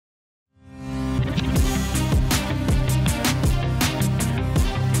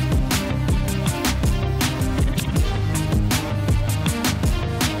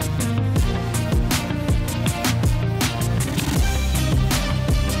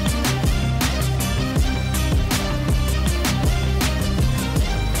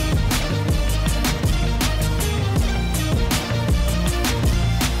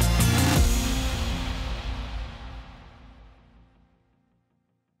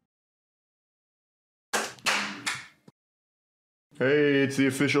Hey, it's the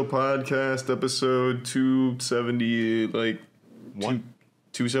official podcast, episode 270,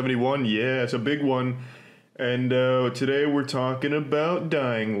 271. Yeah, it's a big one. And today we're talking about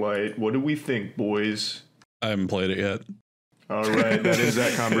Dying Light. What do we think, boys? I haven't played it yet. All right, that is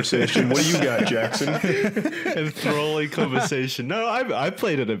that conversation. What do you got, Jackson? Enthralling conversation. No, I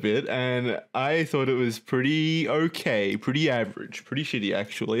played it a bit, and I thought it was pretty okay, pretty average, pretty shitty,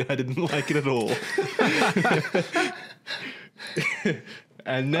 actually. I didn't like it at all.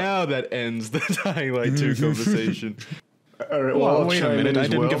 And now that ends the Dying Light 2 conversation. All right, well, wait a minute. I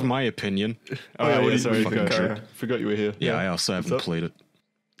didn't give my opinion. Sorry, forgot you were here. Yeah, I also haven't played it.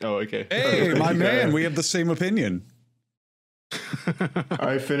 Oh, okay. Hey, my man, we have the same opinion.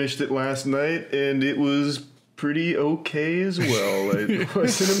 I finished it last night, and it was pretty okay as well. It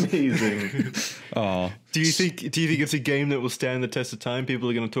wasn't amazing. Oh, Do you think it's a game that will stand the test of time? People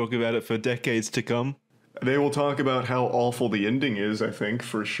are going to talk about it for decades to come. They will talk about how awful the ending is, I think,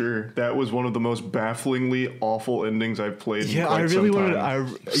 for sure. That was one of the most bafflingly awful endings I've played in quite some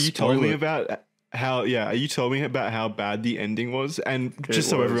time. You told me about how bad the ending was, and just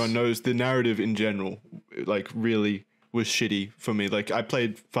so everyone knows, the narrative in general, like, really was shitty for me. Like, I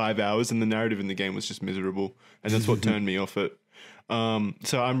played 5 hours, and the narrative in the game was just miserable, and that's what turned me off it.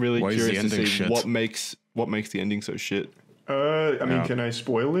 So I'm really curious to see what makes the ending so shit. I mean, can I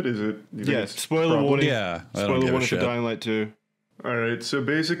spoil it? Is it? Yeah, spoiler warning. yeah. Spoiler warning for Dying Light 2. All right, so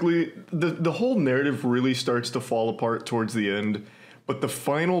basically, the whole narrative really starts to fall apart towards the end, but the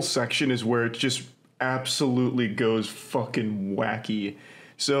final section is where it just absolutely goes fucking wacky.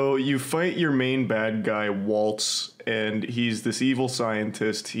 So you fight your main bad guy, Waltz, and he's this evil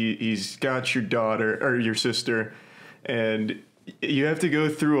scientist. He's got your daughter, or your sister, and you have to go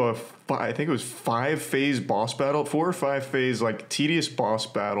through I think it was 5-phase boss battle, 4 or 5 phase, like, tedious boss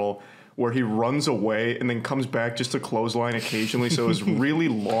battle where he runs away and then comes back just to clothesline occasionally. So it was really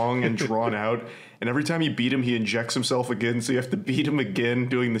long and drawn out. And every time you beat him, he injects himself again. So you have to beat him again,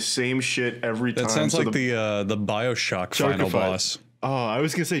 doing the same shit every time. That sounds like the BioShock final boss. Oh, I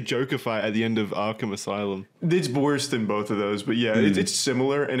was going to say Joker fight at the end of Arkham Asylum. It's worse than both of those. But yeah, it's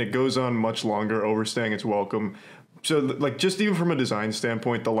similar, and it goes on much longer, overstaying its welcome. So, like, just even from a design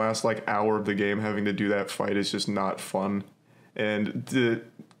standpoint, the last, like, hour of the game having to do that fight is just not fun. And the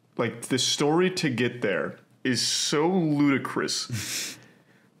story to get there is so ludicrous.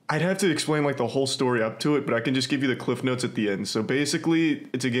 I'd have to explain, like, the whole story up to it, but I can just give you the cliff notes at the end. So basically,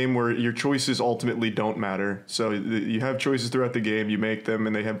 it's a game where your choices ultimately don't matter. So you have choices throughout the game, you make them,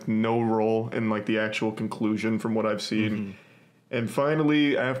 and they have no role in, like, the actual conclusion from what I've seen. Mm-hmm. And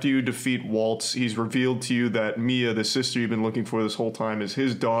finally, after you defeat Waltz, he's revealed to you that Mia, the sister you've been looking for this whole time, is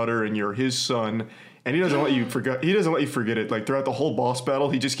his daughter and you're his son. And he doesn't let you forget. He doesn't let you forget it. Like, throughout the whole boss battle,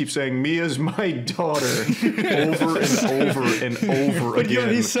 he just keeps saying, "Mia's my daughter," over and over and over but again. You're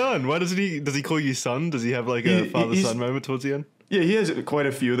his son. Why doesn't he? Does he call you son? Does he have, like, a father-son moment towards the end? Yeah, he has quite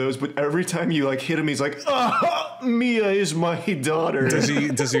a few of those. But every time you, like, hit him, he's like, Mia is my daughter.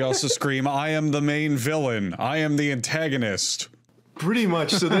 Does he also scream, "I am the main villain. I am the antagonist"? Pretty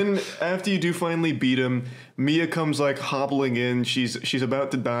much. So then after you do finally beat him, Mia comes, like, hobbling in. She's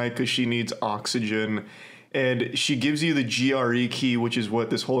about to die because she needs oxygen. And she gives you the GRE key, which is what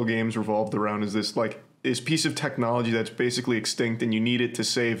this whole game's revolved around, is this piece of technology that's basically extinct, and you need it to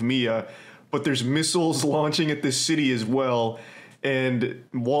save Mia. But there's missiles launching at this city as well. And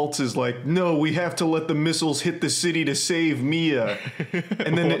Waltz is like, "No, we have to let the missiles hit the city to save Mia."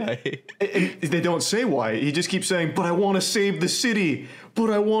 And then they don't say why. He just keeps saying, "But I want to save the city.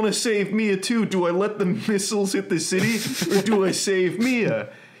 But I want to save Mia too. Do I let the missiles hit the city or do I save Mia?"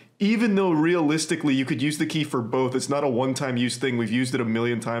 Even though realistically you could use the key for both. It's not a one-time use thing. We've used it a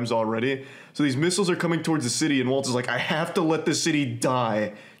million times already. So these missiles are coming towards the city, and Waltz is like, "I have to let the city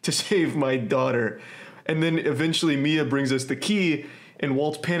die to save my daughter." And then eventually Mia brings us the key, and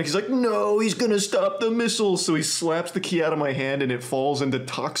Waltz panics. He's like, "No, he's going to stop the missiles." So he slaps the key out of my hand, and it falls into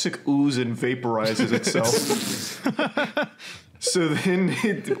toxic ooze and vaporizes itself. So then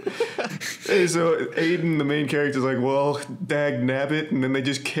so Aiden, the main character, is like, "Well, dag nabbit." And then they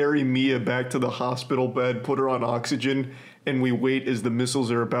just carry Mia back to the hospital bed, put her on oxygen, and we wait as the missiles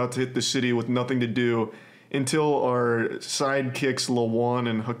are about to hit the city with nothing to do. Until our sidekicks, Lawan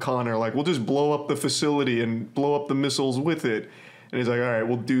and Hakan, are like, "We'll just blow up the facility and blow up the missiles with it." And he's like, "All right,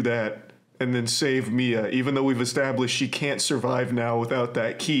 we'll do that. And then save Mia, even though we've established she can't survive now without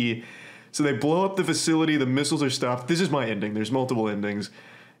that key." So they blow up the facility, the missiles are stopped. This is my ending. There's multiple endings.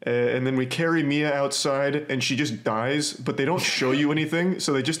 And then we carry Mia outside, and she just dies, but they don't show you anything,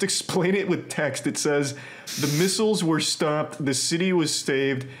 so they just explain it with text. It says, the missiles were stopped, the city was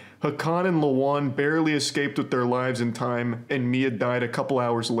saved, Hakan and Lawan barely escaped with their lives in time, and Mia died a couple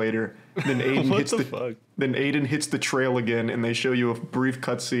hours later. Then Aiden hits the trail again, and they show you a brief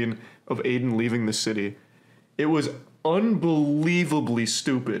cutscene of Aiden leaving the city. It was unbelievably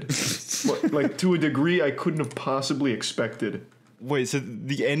stupid, like to a degree I couldn't have possibly expected. Wait, so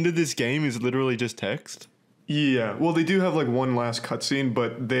the end of this game is literally just text? Yeah, well, they do have like one last cutscene,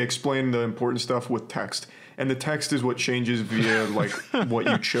 but they explain the important stuff with text, and the text is what changes via like what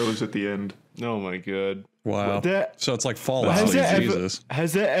you chose at the end. Oh my god! Wow. So it's like Fallout.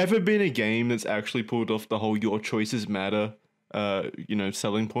 Has there ever been a game that's actually pulled off the whole "your choices matter"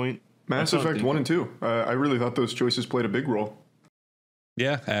 selling point? Mass Effect 1 and 2. I really thought those choices played a big role.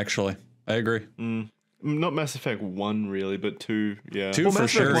 Yeah, actually, I agree. Not Mass Effect 1 really, but 2, yeah. 2 for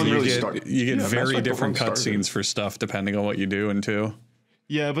sure. You get very different cutscenes for stuff depending on what you do in 2.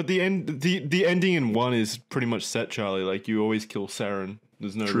 Yeah, but the ending in 1 is pretty much set, Charlie. Like, you always kill Saren.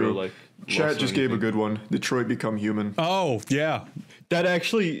 There's no real, like... Chat just gave a good one. Detroit Become Human. Oh, yeah. That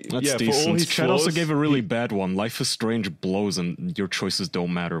actually... That's decent. For all his Chat also gave a really bad one. Life is Strange blows and your choices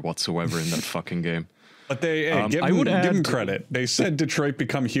don't matter whatsoever in that fucking game. But they give them credit. They said Detroit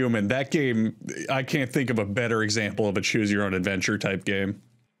Become Human. That game, I can't think of a better example of a choose your own adventure type game.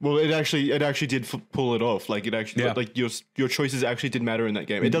 Well, it actually did pull it off. Like it actually, like your choices actually did matter in that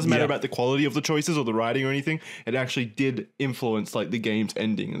game. It doesn't matter about the quality of the choices or the writing or anything. It actually did influence like the game's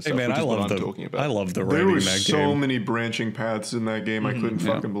ending and stuff. Hey man, I love talking about. I love the writing in that game. There were so many branching paths in that game. I couldn't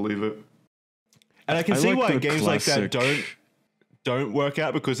fucking believe it. And I can see why games like that don't work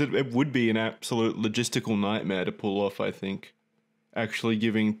out, because it would be an absolute logistical nightmare to pull off, I think. Actually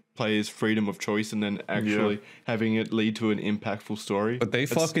giving players freedom of choice and then actually having it lead to an impactful story. But they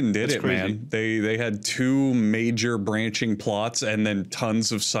fucking did it, crazy. Man. They had 2 major branching plots and then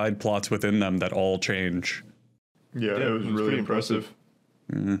tons of side plots within them that all change. Yeah, it was really impressive.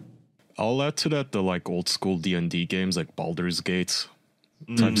 I'll add to that the like old school D&D games like Baldur's Gate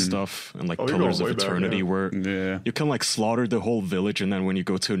type stuff and like Pillars of Eternity where you can like slaughter the whole village, and then when you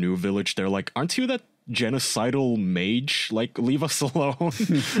go to a new village they're like, aren't you that genocidal mage, like leave us alone?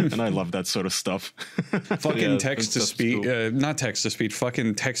 And I love that sort of stuff. Fucking text-to-speech, not text-to-speech,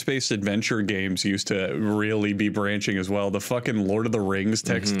 fucking text-based adventure games used to really be branching as well. The fucking Lord of the Rings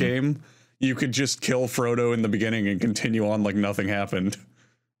text game, you could just kill Frodo in the beginning and continue on like nothing happened.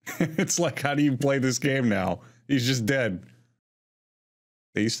 It's like, how do you play this game now? He's just dead.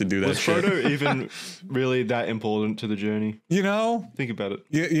 They used to do that. Was Frodo even really that important to the journey? You know? Think about it.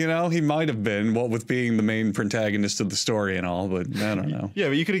 You know, he might have been, what with being the main protagonist of the story and all, but I don't know. Yeah,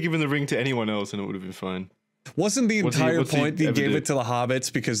 but you could have given the ring to anyone else and it would have been fine. Wasn't the entire point he gave it to the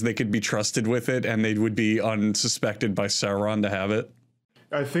hobbits because they could be trusted with it and they would be unsuspected by Sauron to have it?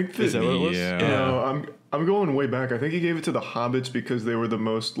 I think that, is that what it was? Yeah. I'm going way back. I think he gave it to the hobbits because they were the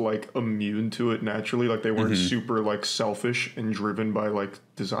most like immune to it naturally. Like they weren't super like selfish and driven by like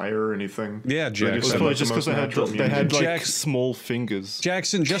desire or anything. Yeah, Jackson. It was probably just because they had like small fingers.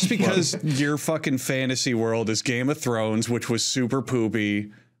 Jackson, just because your fucking fantasy world is Game of Thrones, which was super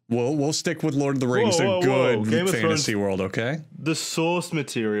poopy, we'll stick with Lord of the Rings, a good fantasy world, okay? The source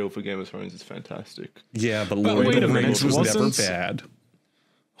material for Game of Thrones is fantastic. Yeah, but Lord of the Rings was never bad.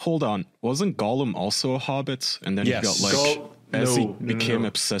 Hold on, wasn't Gollum also a hobbit? And then he got like he became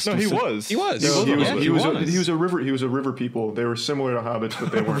obsessed with it. He was. He was a river people. They were similar to hobbits,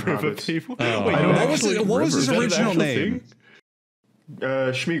 but they weren't hobbits. People? What was his original name?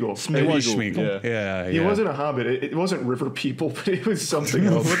 Schmeagol. It was Schmeagol. Yeah. He wasn't a hobbit. It wasn't river people, but it was something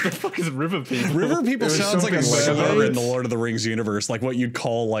else. What the fuck is river people? River people sounds like a slur in the Lord of the Rings universe, like what you'd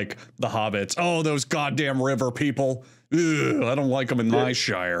call like the hobbits. Oh, those goddamn river people. Ugh, I don't like them in my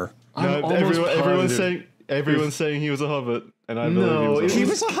shire. No, everyone's saying he was a hobbit, and I believe he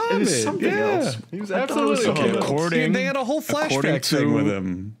was a hobbit. It was something else. He was absolutely a hobbit. They had a whole flashback thing with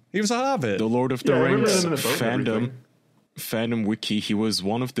him. He was a hobbit. The Lord of the Rings fandom wiki, he was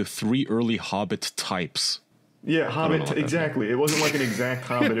one of the 3 early hobbit types. Yeah, hobbit, exactly. It wasn't like an exact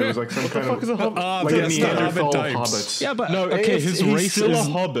hobbit. It was like some kind of like Neanderthal hobbits. Yeah, but no, okay, his race is a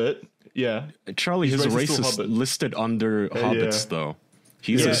hobbit. Yeah, Charlie, his race is listed under hobbits, though.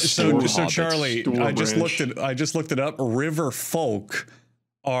 He's a so Charlie, I just looked it up. River folk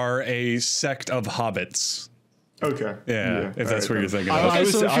are a sect of hobbits. Okay. Yeah, if that's what you're thinking of. I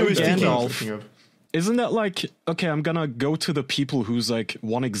was thinking of. Isn't that like, okay, I'm gonna go to the people who's like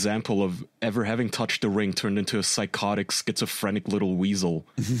one example of ever having touched the ring turned into a psychotic, schizophrenic little weasel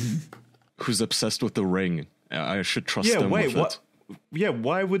who's obsessed with the ring. I should trust them with it. yeah,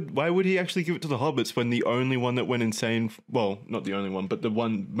 why would he actually give it to the hobbits when the only one that went insane? Well, not the only one, but the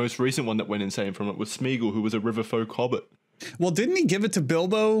most recent one that went insane from it was Smeagol, who was a river folk hobbit. Well, didn't he give it to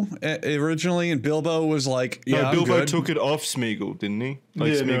Bilbo originally? And Bilbo was like, "Yeah, no, Bilbo took it off Smeagol, didn't he?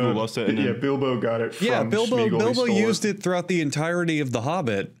 Like Smeagol lost it. And Bilbo got it. From Bilbo used it throughout the entirety of The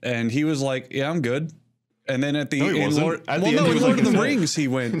Hobbit, and he was like, "Yeah, I'm good." And then at the end, Lord of the Rings, he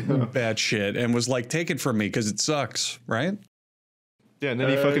went bad shit and was like, "Take it from me because it sucks," right? Yeah, and then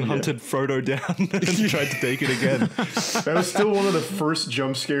he fucking hunted Frodo down and tried to take it again. That was still one of the first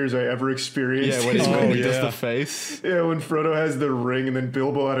jump scares I ever experienced. Yeah, when he does the face. Yeah, when Frodo has the ring and then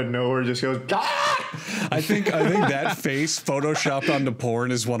Bilbo out of nowhere just goes, "Ah!" I think that face photoshopped onto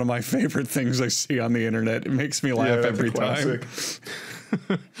porn is one of my favorite things I see on the internet. It makes me laugh every time.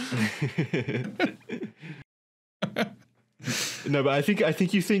 No, but I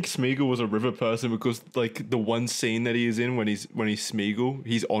think you think Smeagol was a river person because like the one scene that he is in when he's Smeagol,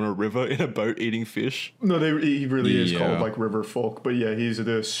 he's on a river in a boat eating fish. No, he really is called like river folk, but yeah, he's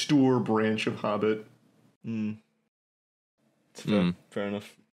the Stour branch of Hobbit. Fair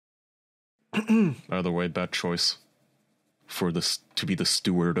enough. Either way, bad choice for this to be the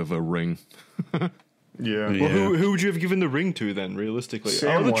steward of a ring. Yeah. Well, who would you have given the ring to then, realistically?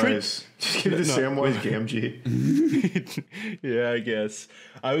 Samwise. Just give it to Samwise Gamgee. Yeah, I guess.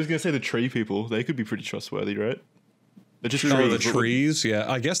 I was going to say the tree people. They could be pretty trustworthy, right? They're just trees. Oh, the trees, yeah.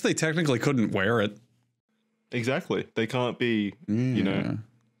 I guess they technically couldn't wear it. Exactly. They can't be,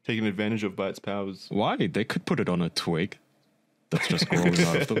 taken advantage of by its powers. Why? They could put it on a twig that's just growing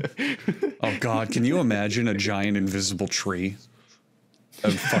out of them. Oh, God. Can you imagine a giant invisible tree?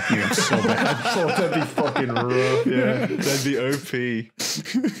 That'd fuck me up so bad. Oh, that'd be fucking rough. Yeah, that'd be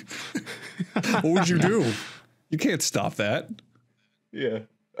What OP. would you do? You can't stop that. Yeah.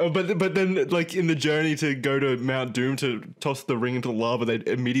 Oh, but then, like, in the journey to go to Mount Doom to toss the ring into the lava, they'd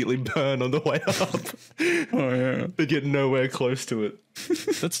immediately burn on the way up. Oh, yeah. They'd get nowhere close to it.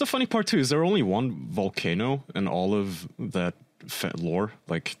 That's the funny part, too. Is there only one volcano in all of that lore,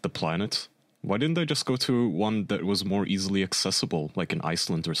 like the planets? Why didn't they just go to one that was more easily accessible, like in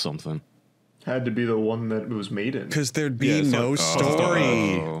Iceland or something? Had to be the one that it was made in. Because there'd be no story.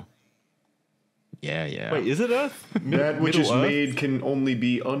 Oh. Yeah. Wait, is it Earth? That which is made can only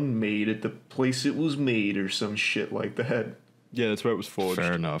be unmade at the place it was made or some shit like that. Yeah, that's where it was forged.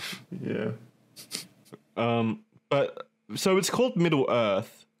 Fair enough. Yeah. But so it's called Middle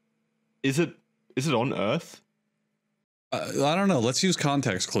Earth. Is it on Earth? I don't know. Let's use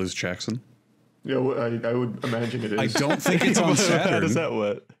context clues, Jackson. Yeah, well, I would imagine it is. I don't think it's on Saturn. How does that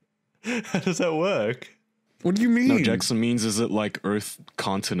work? How does that work? What do you mean? No, Jackson means is it like Earth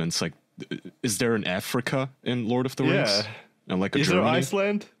continents? Like, is there an Africa in Lord of the Rings? And like a Germany? There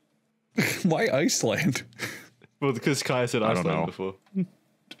Iceland? Why Iceland? Well, because Kaya said Iceland before.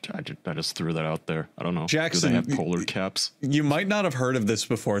 I just threw that out there. I don't know. Jackson, do they have polar caps? You might not have heard of this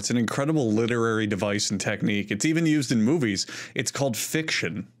before. It's an incredible literary device and technique. It's even used in movies. It's called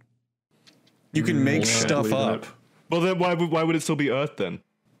fiction. You can make stuff up. Well, then why would it still be Earth then?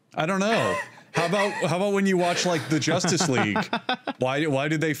 I don't know. How about when you watch like the Justice League? Why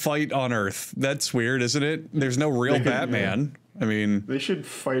did they fight on Earth? That's weird, isn't it? There's no real Batman. I mean, they should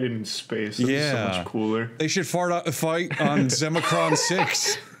fight in space. That'd be so much cooler. They should fight on Zemicron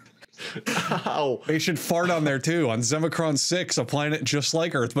 6. Ow. They should fart on there too, on Zemicron 6, a planet just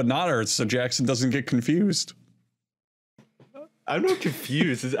like Earth, but not Earth, so Jackson doesn't get confused. I'm not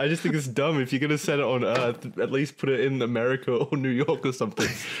confused. I just think it's dumb. If you're going to set it on Earth, at least put it in America or New York or something.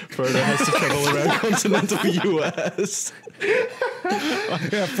 Frodo has to travel around continental US.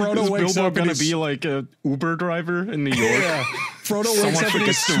 Yeah, Frodo wakes Bilbo up gonna be like a Uber driver in New York. Yeah, Frodo wakes up in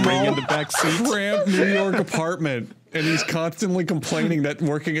his small, in the back seat. cramped New York apartment, and he's constantly complaining that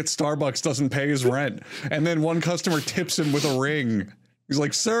working at Starbucks doesn't pay his rent. And then one customer tips him with a ring. He's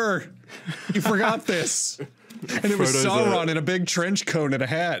like, "Sir, you forgot this." And it was Sauron in a big trench coat and a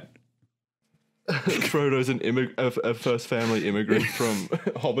hat. Frodo's a first family immigrant from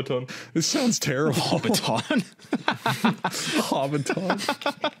Hobbiton. This sounds terrible. Hobbiton?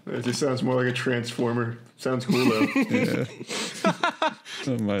 Hobbiton. It just sounds more like a transformer. Sounds cool though. Yeah.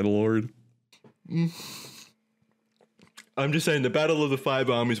 Oh my lord. I'm just saying the Battle of the Five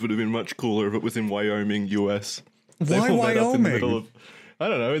Armies would have been much cooler if it was in Wyoming, US. Why Wyoming? I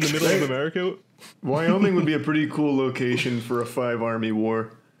don't know, in the middle of America. Wyoming would be a pretty cool location for a 5-army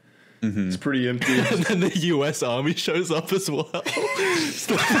war. Mm-hmm. It's pretty empty. And then the US Army shows up as well. It's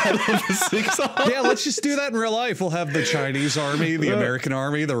the Battle of the 6 Army. Yeah, let's just do that in real life. We'll have the Chinese army, the American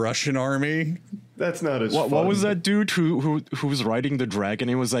army, the Russian army. That's not as fun. What was that dude who was riding the dragon?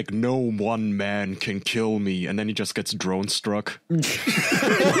 He was like, no one man can kill me, and then he just gets drone struck.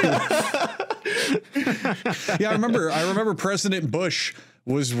 Yeah, I remember President Bush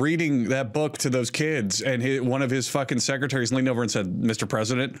was reading that book to those kids, and one of his fucking secretaries leaned over and said, "Mr.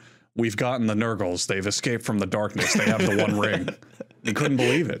 President, we've gotten the Nurgles. They've escaped from the darkness. They have the One Ring." He couldn't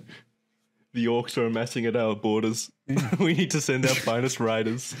believe it. The orcs are messing at our borders. Yeah. We need to send our finest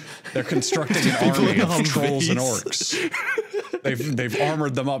riders. They're constructing an army of trolls and orcs. They've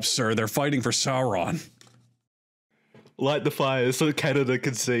armored them up, sir. They're fighting for Sauron. Light the fires so Canada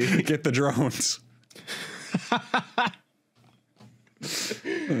can see. Get the drones.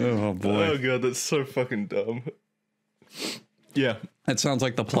 Oh boy. Oh god, that's so fucking dumb. Yeah. That sounds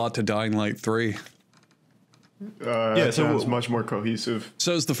like the plot to Dying Light 3. Yeah, so sounds much more cohesive.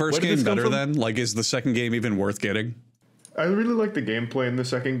 So is the first game better then? Like, is the second game even worth getting? I really like the gameplay in the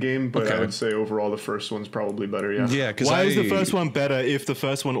second game, but I would say overall the first one's probably better, yeah. Yeah, because why is the first one better if the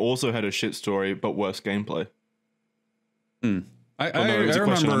first one also had a shit story but worse gameplay? I remember.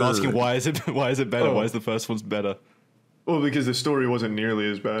 I'm asking why is it better? Oh. Why is the first one's better? Well, because the story wasn't nearly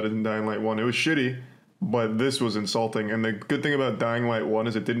as bad as in Dying Light 1. It was shitty, but this was insulting. And the good thing about Dying Light 1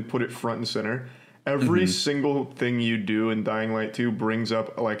 is it didn't put it front and center. Every single thing you do in Dying Light 2 brings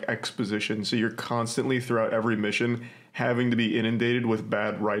up like exposition. So you're constantly throughout every mission having to be inundated with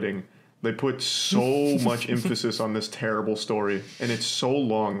bad writing. They put so much emphasis on this terrible story, and it's so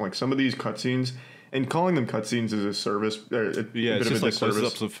long. Like some of these cutscenes, and calling them cutscenes is a service. It's just like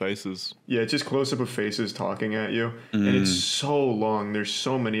close-ups of faces. Yeah, it's just close-up of faces talking at you, and it's so long. There's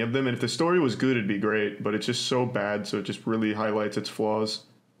so many of them, and if the story was good, it'd be great, but it's just so bad, so it just really highlights its flaws.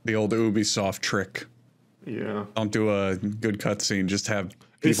 The old Ubisoft trick. Yeah. Don't do a good cutscene, just have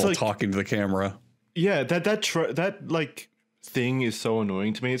people like, talking to the camera. Yeah, that like thing is so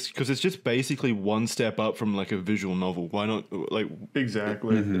annoying to me. It's because it's just basically one step up from like a visual novel. Why not like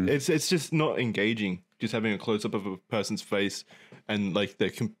exactly? It's just not engaging. Just having a close up of a person's face and like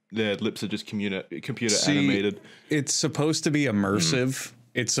their lips are just computer animated. It's supposed to be immersive.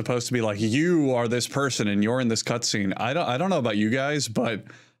 It's supposed to be like you are this person and you're in this cutscene. I don't know about you guys, but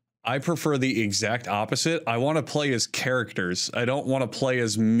I prefer the exact opposite. I want to play as characters. I don't want to play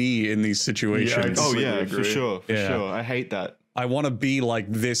as me in these situations. Yeah, for sure. I hate that. I want to be like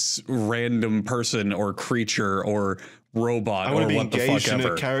this random person or creature or robot. I want to be engaged in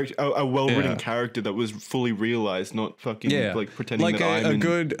a character, a well-written character that was fully realized, not fucking like pretending like that I'm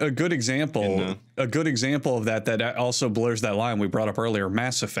a good example. A good example of that also blurs that line we brought up earlier.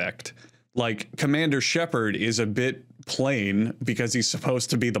 Mass Effect. Like Commander Shepard is a bit plain because he's supposed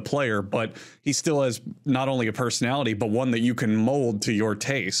to be the player, but he still has not only a personality, but one that you can mold to your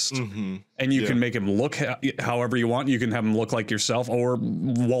taste. And you can make him look however you want. You can have him look like yourself or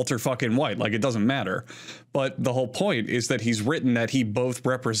Walter fucking White. Like, it doesn't matter. But the whole point is that he's written that he both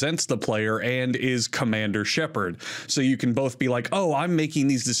represents the player and is Commander Shepard. So you can both be like, oh, I'm making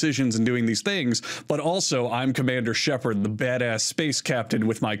these decisions and doing these things, but also I'm Commander Shepard, the badass space captain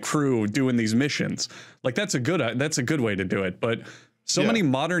with my crew doing these missions. Like, that's a good way to do it. But so many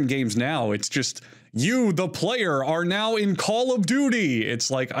modern games now, it's just you, the player, are now in Call of Duty.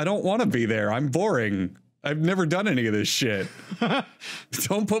 It's like, I don't want to be there. I'm boring. I've never done any of this shit.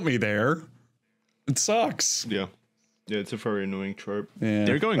 Don't put me there. It sucks. Yeah, it's a very annoying trope. Yeah.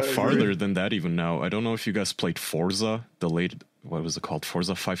 They're going farther than that even now. I don't know if you guys played Forza, what was it called?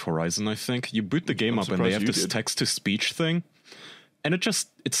 Forza 5 Horizon, I think. You boot the game up and they have this text-to-speech thing. And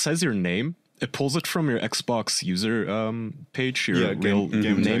it says your name. It pulls it from your Xbox user page, your real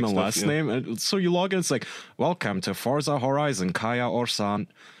name and last name. And so you log in, it's like, welcome to Forza Horizon, Kaya Orsan.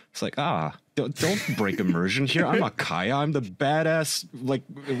 It's like, don't break immersion here. I'm not Kaya. I'm the badass like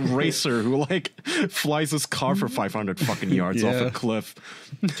racer who like flies his car for 500 fucking yards off a cliff.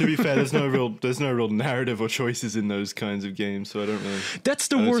 To be fair, there's no real narrative or choices in those kinds of games, so I don't really. That's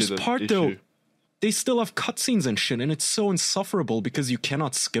the worst part, though. They still have cutscenes and shit, and it's so insufferable because you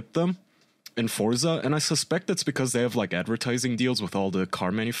cannot skip them in Forza, and I suspect that's because they have like advertising deals with all the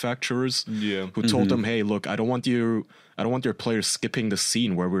car manufacturers who told them, hey, look, I don't want your players skipping the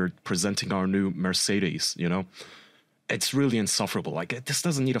scene where we're presenting our new Mercedes, you know? It's really insufferable. Like, this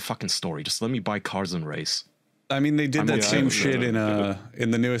doesn't need a fucking story. Just let me buy cars and race. I mean, they did that same shit in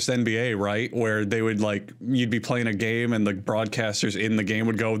the newest NBA, right? Where they would like, you'd be playing a game and the broadcasters in the game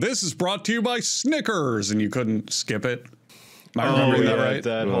would go, this is brought to you by Snickers, and you couldn't skip it. I remember that, right?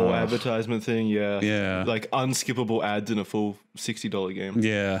 That whole advertisement thing, yeah. Like unskippable ads in a full $60 game.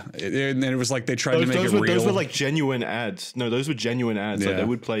 Yeah, and it was like they tried to make it real. Those were like genuine ads. No, those were genuine ads. Like they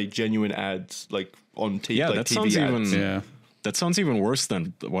would play genuine ads, like on TV. Yeah, like that TV sounds ads. even That sounds even worse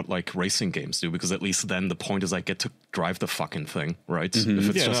than what like racing games do, because at least then the point is I get to drive the fucking thing, right? If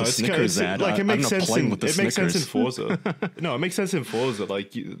it's just a Snickers ad, like, I'm not playing with the Snickers. It makes sense in Forza. No, it makes sense in Forza.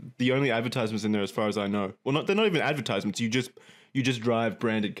 Like the only advertisements in there, as far as I know, well, they're not even advertisements. You just drive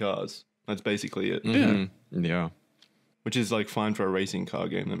branded cars. That's basically it. Yeah. Which is like fine for a racing car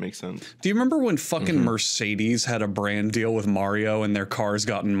game. That makes sense. Do you remember when fucking Mercedes had a brand deal with Mario and their cars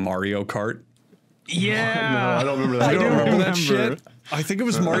got in Mario Kart? Yeah. No, I don't remember that. I don't remember that shit. I think it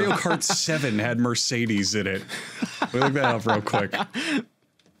was Mario Kart 7 had Mercedes in it. We look that up real quick.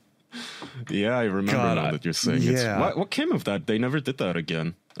 Yeah, I remember now that you're saying it. What came of that? They never did that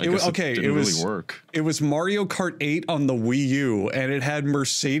again. I guess it didn't really work. It was Mario Kart 8 on the Wii U, and it had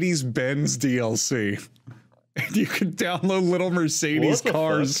Mercedes-Benz DLC. And you could download little Mercedes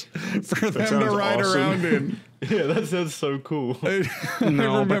cars for them to ride around in. Yeah, that sounds so cool.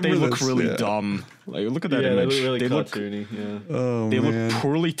 No, but they look really dumb. Like, look at that image. They look really cartoony. They look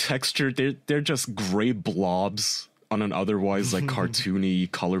poorly textured. They're just gray blobs on an otherwise like cartoony,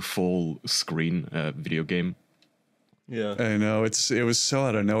 colorful screen video game. Yeah, I know it was so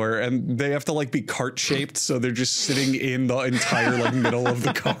out of nowhere, and they have to like be cart shaped, so they're just sitting in the entire like middle of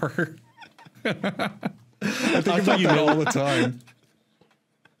the car. I think about that all the time.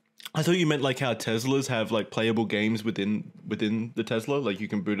 I thought you meant like how Teslas have like playable games within the Tesla, like you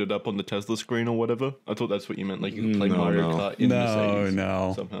can boot it up on the Tesla screen or whatever. I thought that's what you meant, like you can play Mario Kart in Mercedes.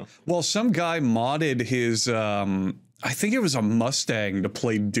 No. Somehow. Well, some guy modded his, I think it was a Mustang to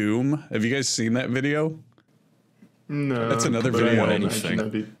play Doom. Have you guys seen that video? No, that's another video.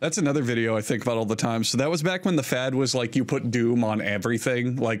 That's another video I think about all the time. So that was back when the fad was like you put Doom on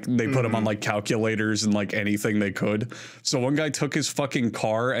everything. Like they put them on like calculators and like anything they could. So one guy took his fucking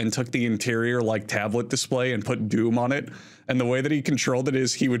car and took the interior like tablet display and put Doom on it. And the way that he controlled it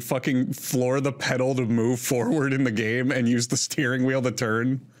is he would fucking floor the pedal to move forward in the game and use the steering wheel to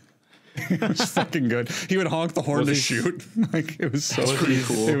turn. It was fucking good. He would honk the horn to shoot. Like it was so pretty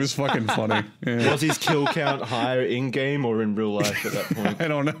cool. It was fucking funny. Yeah. Was his kill count higher in game or in real life at that point? I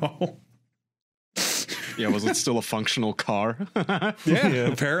don't know. Yeah, was it still a functional car? Yeah,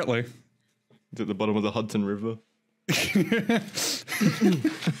 apparently. It's at the bottom of the Hudson River.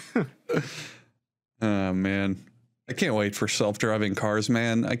 Oh man. I can't wait for self-driving cars,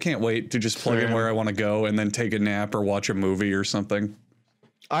 man. I can't wait to just plug in where I want to go and then take a nap or watch a movie or something.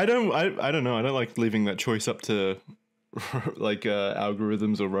 I don't know. I don't like leaving that choice up to like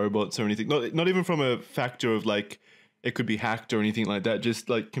algorithms or robots or anything. Not even from a factor of like it could be hacked or anything like that. Just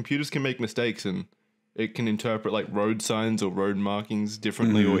like computers can make mistakes and it can interpret like road signs or road markings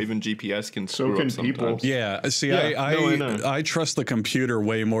differently, or even GPS can screw up sometimes. People. Yeah. See, I trust the computer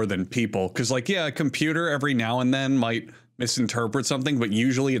way more than people, because like a computer every now and then might misinterpret something, but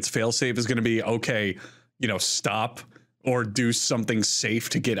usually its failsafe is going to be okay. Stop. Or do something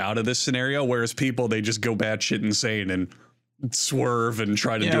safe to get out of this scenario, whereas people, they just go batshit insane and swerve and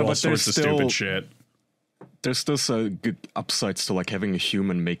try to do all sorts of stupid shit. There's still some good upsides to like having a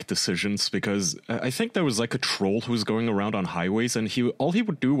human make decisions, because I think there was like a troll who was going around on highways, and all he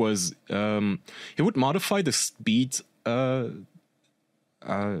would do was he would modify the speed. Man,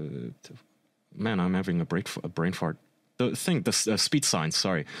 I'm having a brain fart. The speed sign,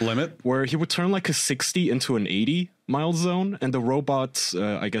 limit, where he would turn like a 60 into an 80 mile zone, and the robots,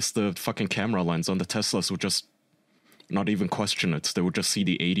 I guess the fucking camera lens on the Teslas would just not even question it. They would just see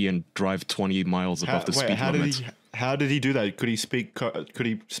the 80 and drive 20 miles above the speed limit. How did he do that? Could he speak car? Could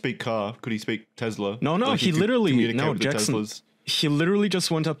he speak Tesla? No, like he literally Jackson. He literally just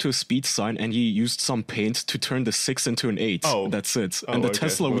went up to a speed sign and he used some paint to turn the 6 into an 8. Oh, that's it. And the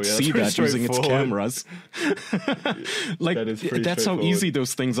Tesla would see that using its cameras. Like that's how easy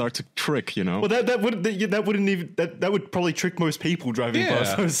those things are to trick, Well, that would probably trick most people driving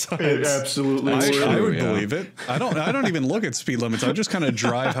past those signs. It absolutely. I would believe it. I don't even look at speed limits. I just kind of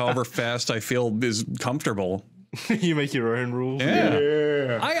drive however fast I feel is comfortable. You make your own rules.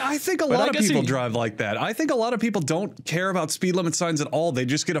 Yeah. I think a lot of people drive like that. I think a lot of people don't care about speed limit signs at all. They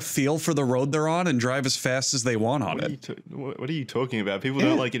just get a feel for the road they're on and drive as fast as they want on it. What are you talking about? People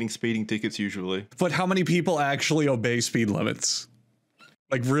don't like getting speeding tickets usually. But how many people actually obey speed limits?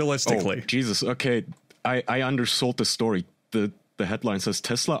 Like realistically. Oh, Jesus. Okay. I undersold the story. The headline says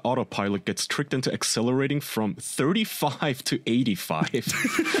Tesla autopilot gets tricked into accelerating from 35 to 85.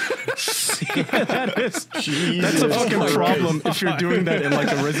 That's a fucking problem if you're doing that in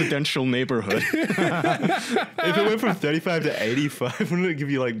like a residential neighborhood. If it went from 35 to 85, wouldn't it give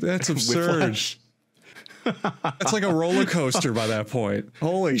you like that's absurd? It's like a roller coaster by that point.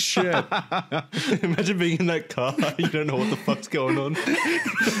 Holy shit. Imagine being in that car. You don't know what the fuck's going on.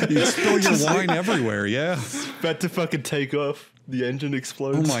 You spill your wine everywhere, yeah. About to fucking take off. The engine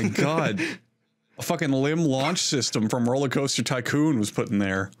explodes. Oh my God. A fucking limb launch system from Roller Coaster Tycoon was put in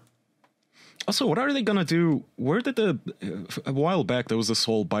there. Also, what are they going to do? Where did a while back, there was this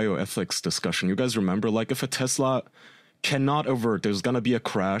whole bioethics discussion. You guys remember, like, if a Tesla cannot avert, there's going to be a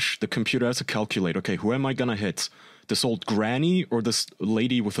crash, the computer has to calculate, okay, who am I going to hit? This old granny or this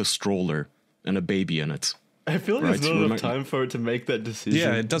lady with a stroller and a baby in it? I feel like there's not enough time for it to make that decision.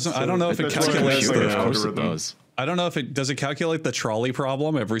 Yeah, it doesn't. I don't know if it calculates the. Of course it does. I don't know if it does. It calculate the trolley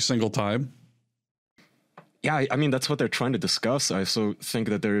problem every single time. Yeah, I mean that's what they're trying to discuss. I also think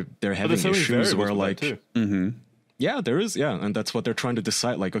that they're having issues where like, yeah, there is, and that's what they're trying to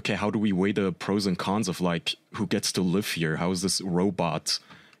decide. Like, okay, how do we weigh the pros and cons of like who gets to live here? How is this robot?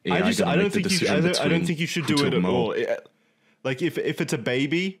 AI I don't think you should do it at all. Like if it's a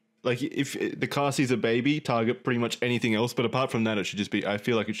baby. Like, if the car sees a baby, target pretty much anything else. But apart from that, it should just be, I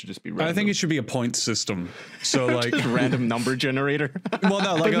feel like it should just be random. I think it should be a point system. So, like, random number generator. Well,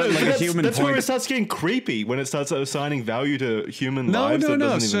 no, like, a human that's point. where it starts getting creepy, when it starts assigning value to human lives.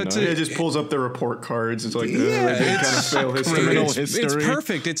 No. So it just pulls up the report cards. It's like, kind of fail history. It's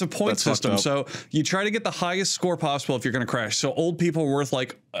perfect. It's a point system. So you try to get the highest score possible if you're going to crash. So old people are worth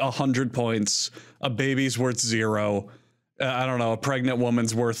like 100 points. A baby's worth 0. I don't know, a pregnant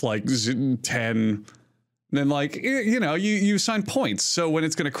woman's worth like 10. Then like, you know, you assign points. So when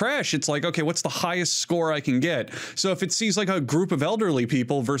it's going to crash, it's like, okay, what's the highest score I can get? So if it sees like a group of elderly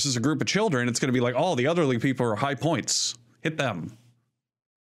people versus a group of children, it's going to be like, oh, the elderly people are high points. Hit them.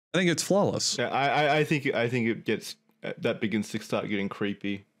 I think it's flawless. Yeah, I think it gets, that begins to start getting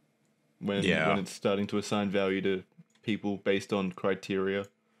creepy when it's starting to assign value to people based on criteria.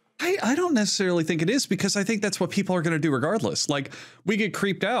 I don't necessarily think it is, because I think that's what people are going to do regardless. Like, we get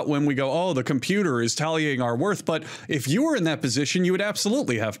creeped out when we go, oh, the computer is tallying our worth. But if you were in that position, you would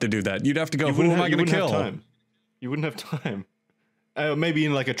absolutely have to do that. You'd have to go, who am I going to kill? You wouldn't have time. Maybe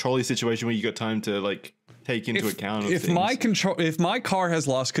in like a trolley situation where you got time to like take into account of if my car has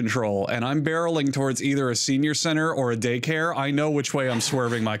lost control and I'm barreling towards either a senior center or a daycare, I know which way I'm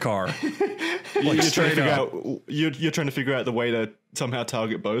swerving my car. You're trying to figure out the way to somehow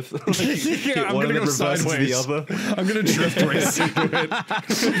target both. Yeah, I'm gonna go sideways. The other. I'm gonna drift race into it.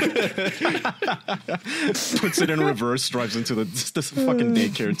 Puts it in reverse, drives into this fucking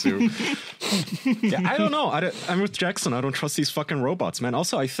daycare too. Yeah, I don't know. I'm with Jackson. I don't trust these fucking robots, man.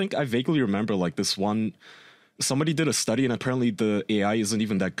 Also, I think I vaguely remember like this one. Somebody did a study, and apparently the AI isn't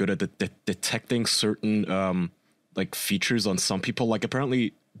even that good at detecting certain like features on some people. Like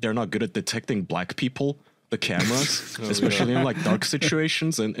apparently they're not good at detecting black people. The cameras, especially in like dark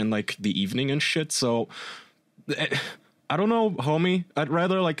situations and like the evening and shit. So I don't know, homie. I'd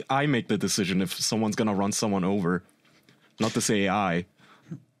rather like I make the decision if someone's gonna run someone over, not this AI.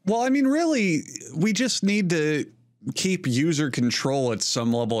 Well, I mean, really, we just need to keep user control at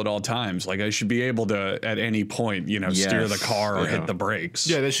some level at all times. Like I should be able to at any point, you know, steer the car or hit the brakes.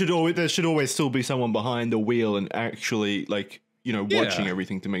 Yeah, there should always still be someone behind the wheel and actually like, you know, watching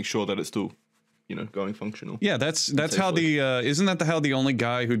everything to make sure that it's still, you know, going functional. Yeah, that's how the isn't that how the only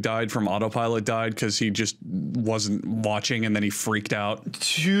guy who died from autopilot died, because he just wasn't watching and then he freaked out?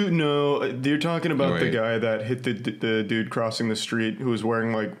 No, you're talking about the guy that hit the dude crossing the street who was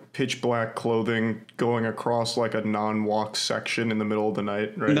wearing like pitch black clothing going across like a non-walk section in the middle of the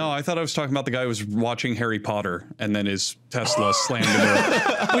night, right? No, I thought I was talking about the guy who was watching Harry Potter and then his Tesla slammed into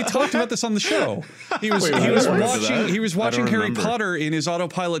it. We talked about this on the show. He was watching Harry Potter in his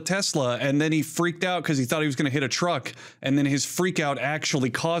autopilot Tesla, and then he freaked out because he thought he was going to hit a truck, and then his freak out actually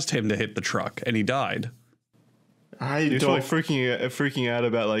caused him to hit the truck, and he died. He was like freaking out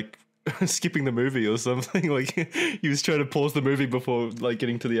about like skipping the movie or something. Like he was trying to pause the movie before like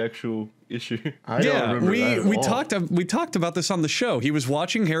getting to the actual issue. I don't remember that at all. We talked about this on the show. He was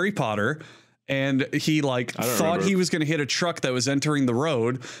watching Harry Potter, and he like thought he was going to hit a truck that was entering the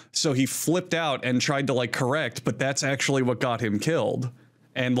road, so he flipped out and tried to like correct, but that's actually what got him killed.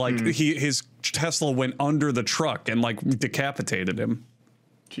 And like his Tesla went under the truck and like decapitated him.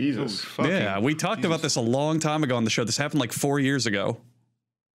 Jesus. Yeah, we talked about this a long time ago on the show. This happened like 4 years ago.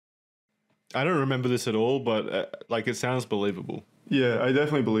 I don't remember this at all, but like it sounds believable. Yeah, I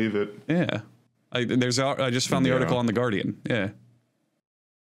definitely believe it. Yeah, I just found the article on The Guardian. Yeah.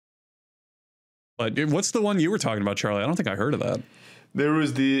 But what's the one you were talking about, Charlie? I don't think I heard of that. There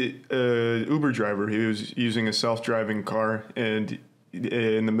was the Uber driver. He was using a self-driving car, and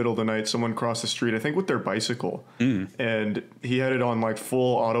in the middle of the night, someone crossed the street, I think with their bicycle, and he had it on like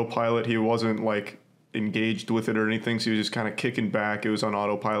full autopilot. He wasn't like engaged with it or anything, so he was just kind of kicking back. It was on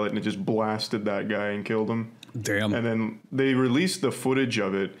autopilot, and it just blasted that guy and killed him. Damn. And then they released the footage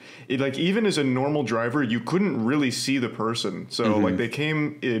of it. Like, even as a normal driver, you couldn't really see the person. So like, they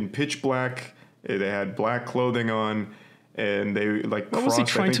came in pitch black. They had black clothing on, and they like. Was he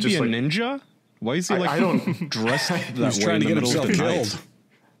trying to be a ninja? Why is he like I don't dressed that way? He's trying to get himself killed.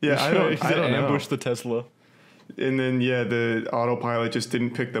 Yeah, I don't know. Ambush the Tesla. And then the autopilot just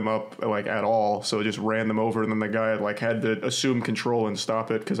didn't pick them up like at all, so it just ran them over. And then the guy like had to assume control and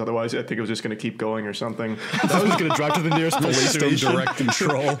stop it, because otherwise I think it was just going to keep going or something. I was going to drive to the nearest police station. Direct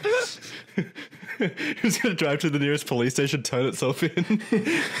control. He was going to drive to the nearest police station, turn itself in.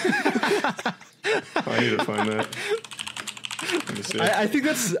 I need to find that. I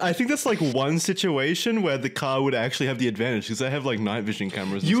think that's like one situation where the car would actually have the advantage, because they have like night vision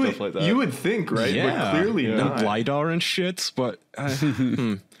cameras and stuff like that. You would think, right? Yeah, but clearly not. And LiDAR and shit. But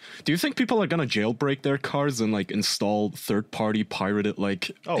do you think people are gonna jailbreak their cars and like install third-party pirated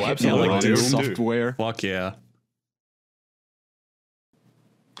like absolutely software? Fuck yeah.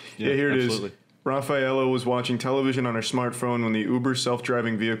 Yeah, here it is. Raffaella was watching television on her smartphone when the Uber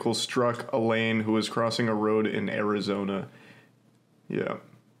self-driving vehicle struck Elaine, who was crossing a road in Arizona. Yeah.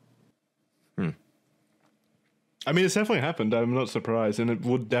 I mean, it's definitely happened. I'm not surprised, and it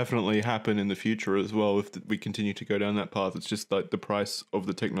would definitely happen in the future as well if we continue to go down that path. It's just like the price of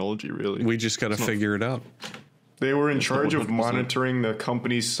the technology, really. We just got to figure it out. They were in charge of monitoring the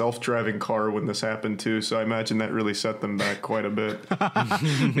company's self-driving car when this happened too, so I imagine that really set them back quite a bit.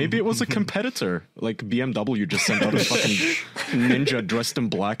 Maybe it was a competitor. Like BMW just sent out a fucking ninja dressed in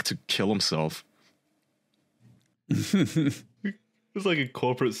black to kill himself. It's like a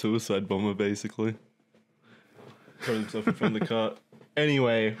corporate suicide bomber, basically. Throw himself in front of the car.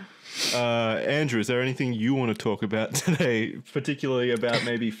 Anyway, Andrew, is there anything you want to talk about today, particularly about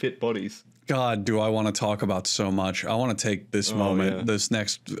maybe fit bodies? God, do I want to talk about so much. I want to take this moment, this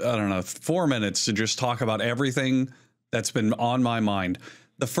next, 4 minutes to just talk about everything that's been on my mind.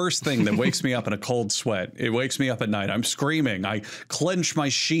 The first thing that wakes me up in a cold sweat, it wakes me up at night. I'm screaming. I clench my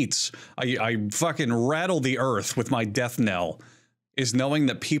sheets. I fucking rattle the earth with my death knell, is knowing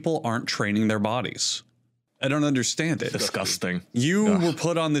that people aren't training their bodies. I don't understand it. Disgusting. You were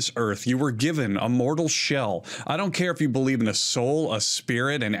put on this earth. You were given a mortal shell. I don't care if you believe in a soul, a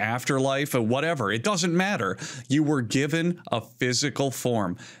spirit, an afterlife, or whatever. It doesn't matter. You were given a physical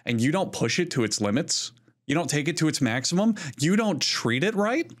form, and you don't push it to its limits. You don't take it to its maximum. You don't treat it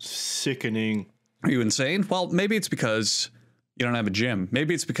right. Sickening. Are you insane? Well, maybe it's because you don't have a gym.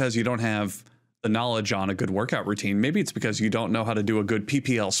 Maybe it's because you don't have the knowledge on a good workout routine. Maybe it's because you don't know how to do a good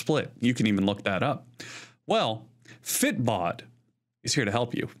PPL split. You can even look that up. Well, FitBod is here to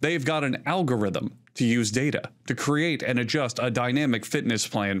help you. They've got an algorithm to use data to create and adjust a dynamic fitness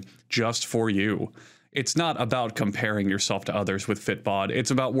plan just for you. It's not about comparing yourself to others with FitBod.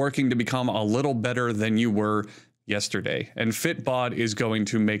 It's about working to become a little better than you were yesterday. And FitBod is going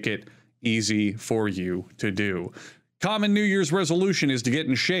to make it easy for you to do. Common New Year's resolution is to get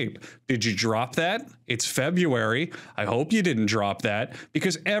in shape. Did you drop that? It's February. I hope you didn't drop that,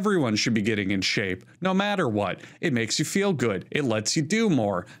 because everyone should be getting in shape, no matter what. It makes you feel good. It lets you do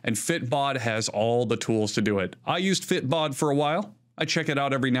more. And FitBod has all the tools to do it. I used FitBod for a while. I check it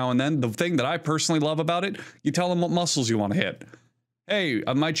out every now and then. The thing that I personally love about it, you tell them what muscles you want to hit. Hey,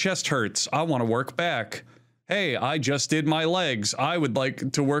 my chest hurts. I want to work back. Hey, I just did my legs. I would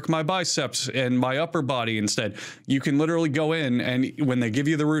like to work my biceps and my upper body instead. You can literally go in, and when they give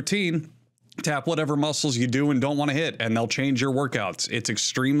you the routine, tap whatever muscles you do and don't want to hit, and they'll change your workouts. It's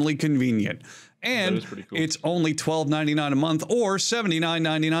extremely convenient. And it's only $12.99 a month or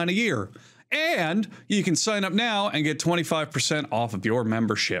 $79.99 a year. And you can sign up now and get 25% off of your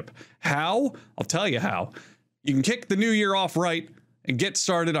membership. How? I'll tell you how. You can kick the new year off right and get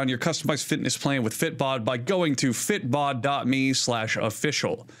started on your customized fitness plan with FitBod by going to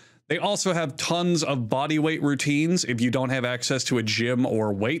fitbod.me/official. They also have tons of body weight routines if you don't have access to a gym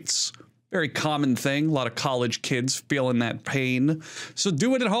or weights. Very common thing. A lot of college kids feeling that pain. So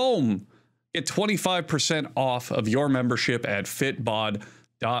do it at home. Get 25% off of your membership at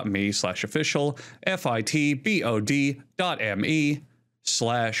fitbod.me/official,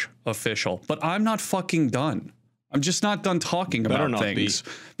 fitbod.me/official. But I'm not fucking done. I'm just not done talking about things,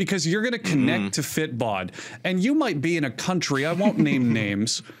 because you're going to connect to FitBod, and you might be in a country, I won't name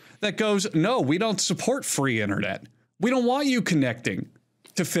names, that goes, no, we don't support free internet. We don't want you connecting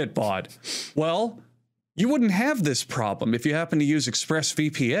to FitBod. Well, you wouldn't have this problem if you happen to use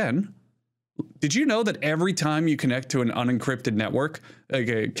ExpressVPN. Did you know that every time you connect to an unencrypted network, like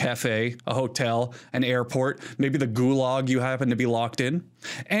a cafe, a hotel, an airport, maybe the gulag you happen to be locked in,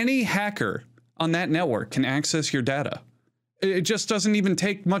 any hacker on that network can access your data. It just doesn't even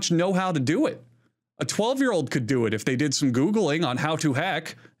take much know-how to do it. A 12-year-old could do it if they did some Googling on how to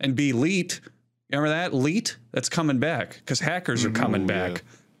hack and be leet. Remember that? Leet? That's coming back because hackers are coming back. Yeah.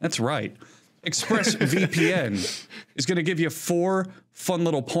 That's right. ExpressVPN is going to give you 4 fun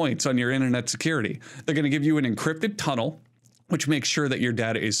little points on your internet security. They're going to give you an encrypted tunnel, which makes sure that your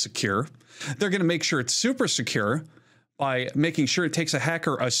data is secure. They're going to make sure it's super secure by making sure it takes a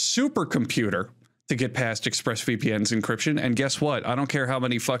hacker a supercomputer to get past ExpressVPN's encryption. And guess what? I don't care how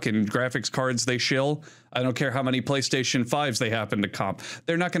many fucking graphics cards they shill. I don't care how many PlayStation 5s they happen to comp.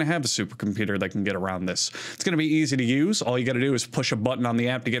 They're not going to have a supercomputer that can get around this. It's going to be easy to use. All you got to do is push a button on the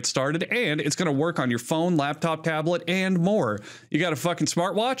app to get started, and it's going to work on your phone, laptop, tablet, and more. You got a fucking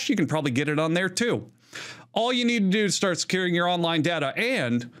smartwatch? You can probably get it on there too. All you need to do is start securing your online data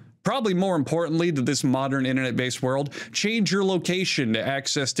and, probably more importantly to this modern internet-based world, change your location to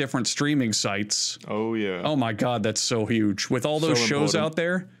access different streaming sites. Oh, yeah. Oh, my God, that's so huge. With all those shows out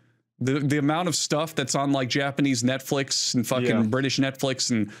there, the amount of stuff that's on, like, Japanese Netflix and fucking British Netflix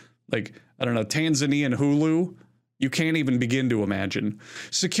and, like, I don't know, Tanzanian Hulu, you can't even begin to imagine.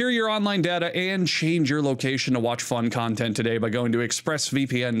 Secure your online data and change your location to watch fun content today by going to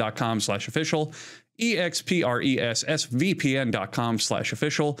expressvpn.com/official.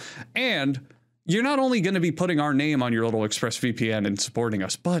 expressvpn.com/official. And you're not only going to be putting our name on your little ExpressVPN and supporting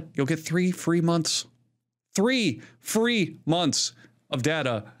us, but you'll get 3 free months. 3 free months of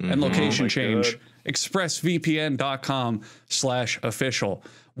data and location change. expressvpn.com/official.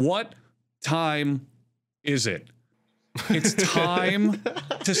 What time is it? It's time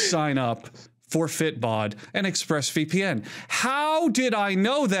to sign up for FitBod and ExpressVPN. How did I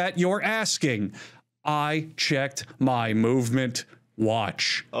know that, you're asking? I checked my movement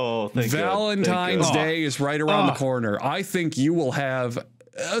watch. Oh, thank Valentine's you. Day is right around the corner. I think you will have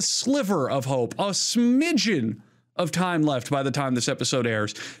a sliver of hope, a smidgen of time left by the time this episode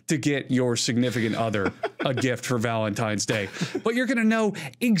airs to get your significant other a gift for Valentine's Day. But you're going to know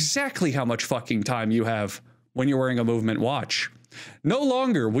exactly how much fucking time you have when you're wearing a movement watch. No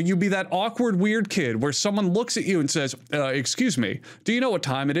longer will you be that awkward, weird kid where someone looks at you and says, excuse me, do you know what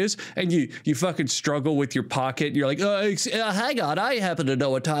time it is? And you fucking struggle with your pocket. You're like, hang on, I happen to know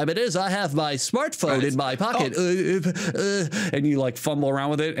what time it is. I have my smartphone in my pocket. And you like fumble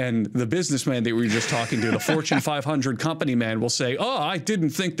around with it. And the businessman that we were just talking to, the Fortune 500 company man, will say, oh, I didn't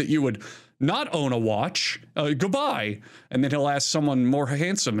think that you would not own a watch. Goodbye. And then he'll ask someone more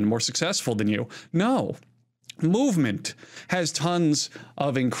handsome and more successful than you. No. Movement has tons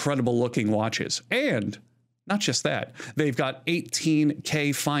of incredible looking watches, and not just that, they've got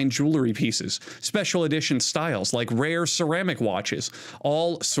 18K fine jewelry pieces, special edition styles like rare ceramic watches,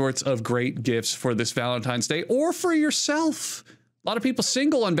 all sorts of great gifts for this Valentine's Day or for yourself. A lot of people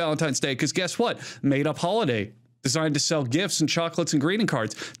single on Valentine's Day because guess what? Made up holiday. Designed to sell gifts and chocolates and greeting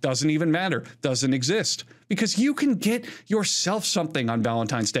cards. Doesn't even matter. Doesn't exist. Because you can get yourself something on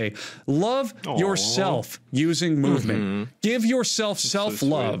Valentine's Day. Love yourself using movement. Give yourself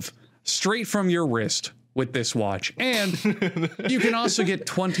self-love straight from your wrist with this watch. And you can also get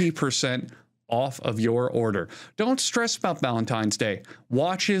 20% off of your order. Don't stress about Valentine's Day.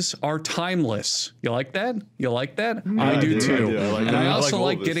 Watches are timeless. You like that? You like that? Yeah, I do too. And I also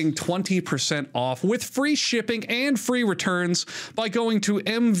like getting 20% off with free shipping and free returns by going to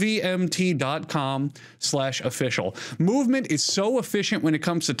mvmt.com/official. Movement is so efficient when it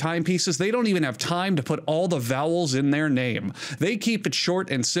comes to timepieces, they don't even have time to put all the vowels in their name. They keep it short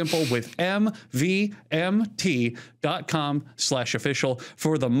and simple with mvmt.com/official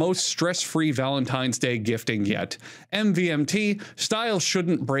for the most stress-free Valentine's Day gifting yet. MVMT, style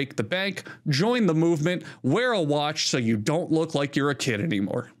shouldn't break the bank. Join the movement. Wear a watch so you don't look like you're a kid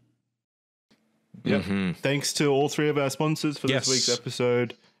anymore. Yep. Thanks to all 3 of our sponsors for this week's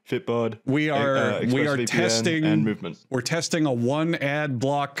episode. FitBod. We are testing and movement. We're testing a 1 ad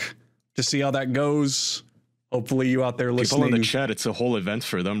block to see how that goes. Hopefully you out there listening. People in the chat, it's a whole event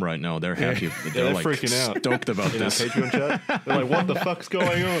for them right now. They're happy. They're like freaking out. Stoked about this. Patreon chat. They're like, what the fuck's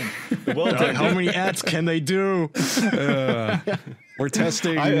going on? Well done. How many ads can they do? We're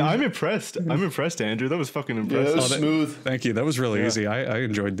testing. I'm impressed. I'm impressed, Andrew. That was fucking impressive. Yeah, that was smooth. Thank you. That was really easy. I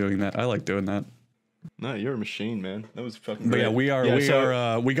enjoyed doing that. I like doing that. No, you're a machine, man. That was fucking great. But we got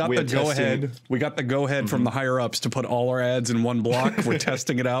the go ahead. We got the go ahead from the higher ups to put all our ads in one block. We're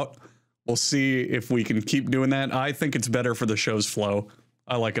testing it out. We'll see if we can keep doing that. I think it's better for the show's flow.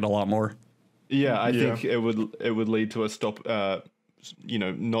 I like it a lot more. Yeah, I think it would lead to us not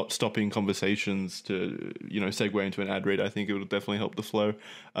stopping conversations to, segue into an ad read. I think it would definitely help the flow.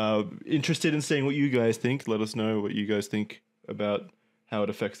 Interested in seeing what you guys think. Let us know what you guys think about how it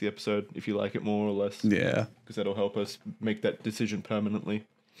affects the episode, if you like it more or less. Yeah. Because that'll help us make that decision permanently.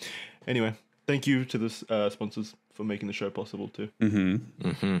 Anyway, thank you to the sponsors for making the show possible too. Mm-hmm.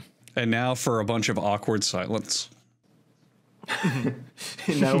 Mm-hmm. And now for a bunch of awkward silence.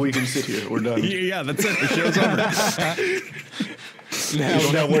 Now we can sit here. We're done. Yeah, that's it. The show's over.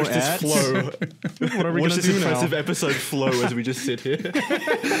 Now watch this flow. What are we Watch gonna this do impressive now? episode flow as we just sit here.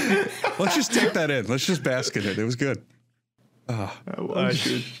 Let's just take that in. Let's just bask in it. It was good. I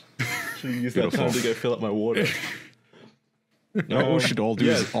should use that time to go fill up my water. No, what we should all do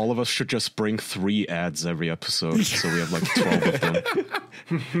is all of us should just bring 3 ads every episode, so we have like 12 of them.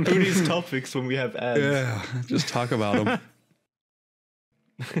 Who needs topics when we have ads? Yeah, just talk about them.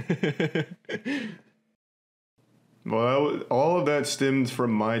 Well, all of that stemmed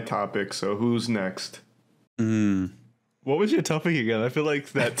from my topic, so who's next? What was your topic again? I feel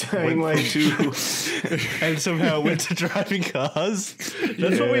like that Dying Light 2. and somehow went to driving cars.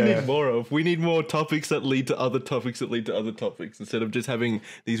 That's what we need more of. We need more topics that lead to other topics that lead to other topics, instead of just having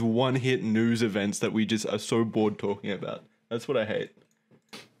these one-hit news events that we just are so bored talking about. That's what I hate.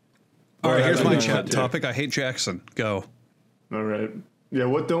 All right, here's my chat topic. I hate Jackson. Go. All right. Yeah,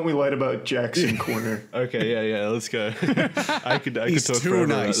 what don't we like about Jackson Corner? Okay, yeah, let's go. I could He's talk too forever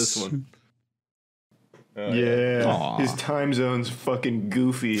nice. about this one. Yeah, his time zone's fucking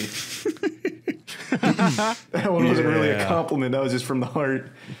goofy. That one wasn't really a compliment. That was just from the heart.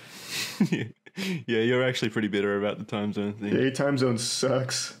 Yeah, you're actually pretty bitter about the time zone thing. Yeah, time zone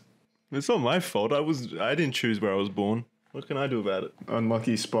sucks. It's not my fault. I didn't choose where I was born. What can I do about it?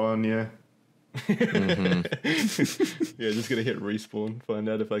 Unlucky spawn, yeah. Yeah, just gonna hit respawn, find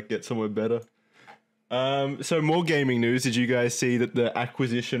out if I get somewhere better. So more gaming news. Did you guys see that the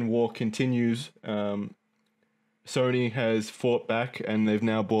acquisition war continues? Sony has fought back and they've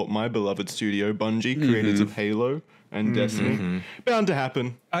now bought my beloved studio, Bungie, creators of Halo and Destiny. Bound to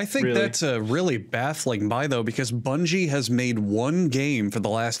happen. I think that's a really baffling buy, though, because Bungie has made one game for the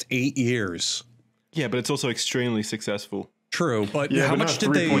last 8 years. Yeah, but it's also extremely successful. True, but Yeah, how but much did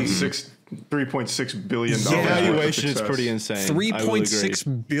not they... $3.6 billion. The valuation is pretty insane.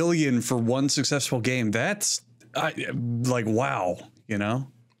 3.6 billion for one successful game. That's like, wow, you know?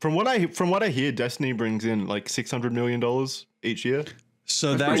 From what I hear, Destiny brings in like $600 million each year.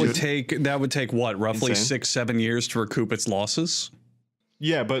 So that would take what, roughly 6-7 years to recoup its losses?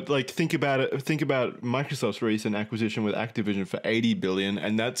 Yeah, but like think about it. Think about Microsoft's recent acquisition with Activision for $80 billion,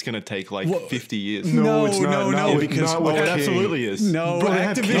 and that's going to take like 50 years. No, it's not. no, because it absolutely is. No, Bro, they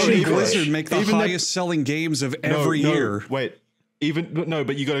have Activision Candy and Crush. Blizzard make the highest selling games of every year. Wait,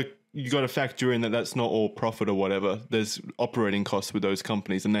 but you got to factor in that that's not all profit or whatever. There's operating costs with those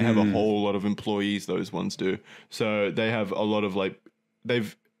companies, and they have a whole lot of employees. Those ones do, so they have a lot of like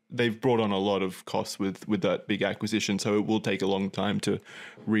they've brought on a lot of costs with that big acquisition. So it will take a long time to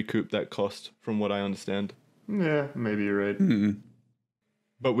recoup that cost, from what I understand. Yeah, maybe you're right.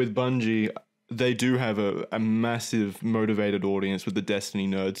 But with Bungie, they do have a massive motivated audience with the Destiny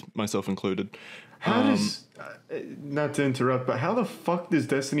nerds, myself included. How does, not to interrupt, but how the fuck does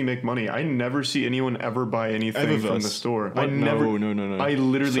Destiny make money? I never see anyone ever buy anything from the store. What? No. I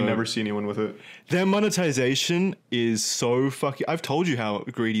literally never see anyone with it. Their monetization is so fucking... I've told you how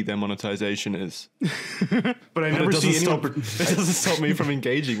greedy their monetization is. But I never see anyone... It doesn't stop me from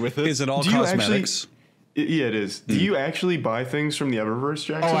engaging with it. Is it all cosmetics? Yeah, it is. Do you actually buy things from the Eververse,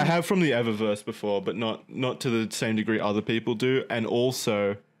 Jackson? Oh, I have from the Eververse before, but not to the same degree other people do. And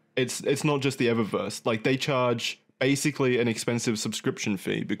also, it's not just the Eververse. Like, they charge basically an expensive subscription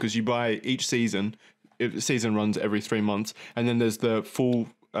fee because you buy each season. Season runs every 3 months, and then there's the full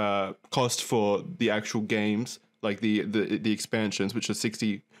cost for the actual games, like the expansions, which are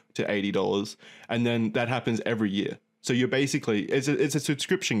 $60 to $80, and then that happens every year. So you're basically it's a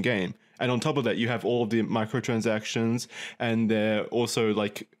subscription game, and on top of that, you have all of the microtransactions, and they're also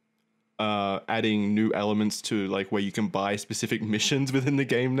like adding new elements to like where you can buy specific missions within the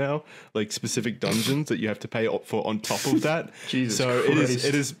game now, like specific dungeons that you have to pay for on top of that. Jesus so Christ.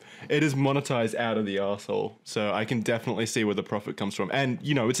 it is monetized out of the arsehole. So I can definitely see where the profit comes from, and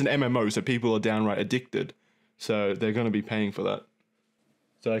you know it's an MMO, so people are downright addicted, so they're going to be paying for that.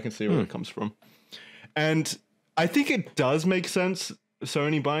 So I can see where it comes from, and I think it does make sense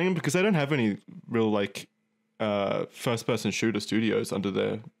Sony buying them because they don't have any real like first-person shooter studios under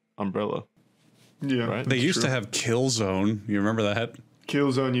their umbrella. Yeah, right. They used to have Killzone. You remember that?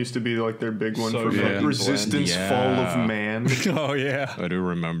 Killzone used to be like their big one So for fucking Resistance bland. Fall of Man. Oh yeah. I do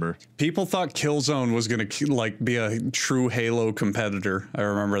remember. People thought Killzone was gonna like be a true Halo competitor. I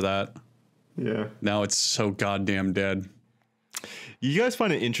remember that. Yeah. Now it's so goddamn dead. You guys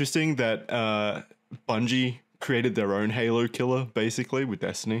find it interesting that Bungie created their own Halo killer, basically, with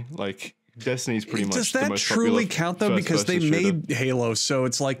Destiny. Like, Destiny's pretty much Does the that most truly popular count, though? Because they first-person made Halo, so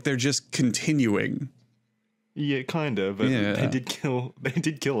it's like they're just continuing. Yeah, kind of. But they did kill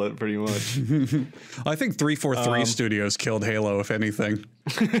it pretty much. I think 343 Studios killed Halo, if anything.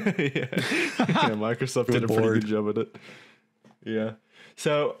 Microsoft did a pretty good job at it. Yeah.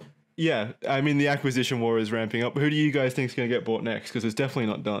 So, yeah, I mean, the acquisition war is ramping up. Who do you guys think is going to get bought next? Because it's definitely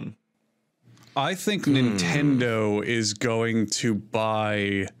not done. I think Nintendo is going to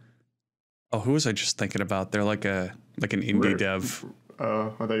buy... Oh, who was I just thinking about? They're like an indie dev. I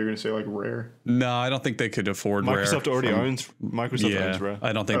thought you were going to say like Rare. No, I don't think they could afford Rare. Microsoft already owns Rare.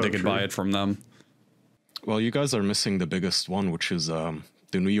 I don't think they could buy it from them. Well, you guys are missing the biggest one, which is the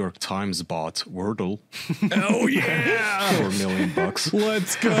New York Times bought Wordle. Oh yeah, $4 million.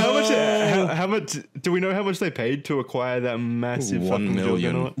 Let's go. How much? Do we know how much they paid to acquire that massive? $1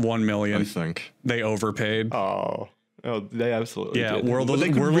 million. $1 million. I think they overpaid. Oh, they absolutely did.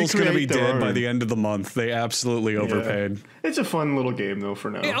 Wordle's going to be dead by the end of the month. They absolutely overpaid. It's a fun little game though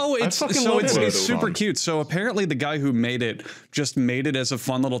for now. It's super cute. So apparently the guy who made it just made it as a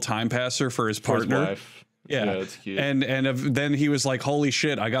fun little time passer for his partner. For his wife. Yeah, that's cute. And then he was like, "Holy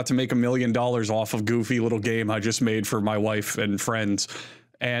shit! I got to make $1 million off of goofy little game I just made for my wife and friends."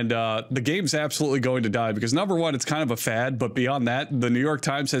 And the game's absolutely going to die because number one, it's kind of a fad, but beyond that, the New York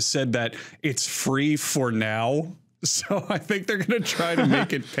Times has said that it's free for now. So I think they're going to try to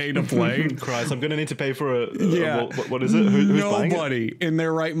make it pay to play. Christ, I'm going to need to pay for what is it? Who's Nobody in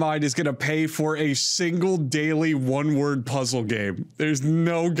their right mind is going to pay for a single daily one-word puzzle game. There's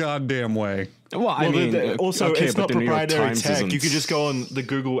no goddamn way. Well, I mean, it's not proprietary tech. You can just go on the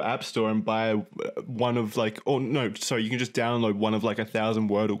Google App Store and buy one of you can just download one of 1,000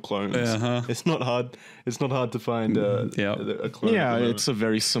 Wordle clones. It's not hard. It's not hard to find a clone. Yeah, it's a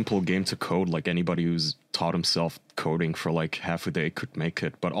very simple game to code. Like anybody who's taught himself coding for half a day could make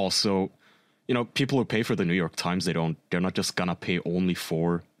it. But also, people who pay for the New York Times, they're not just gonna pay only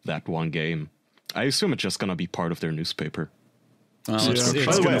for that one game. I assume it's just gonna be part of their newspaper.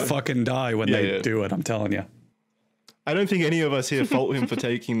 It's going to fucking die when they do it, I'm telling you. I don't think any of us here fault him for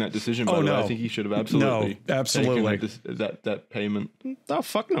taking that decision, by the way. I think he should have absolutely taken that payment. Oh,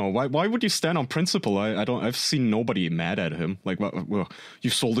 fuck no. Why would you stand on principle? I've seen nobody mad at him. Well, you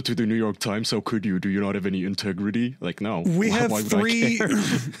sold it to the New York Times, how could you? Do you not have any integrity? No. We have three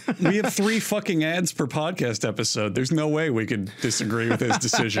fucking ads per podcast episode. There's no way we could disagree with his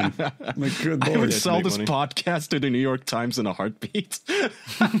decision. Good Lord. I would sell this podcast to the New York Times in a heartbeat.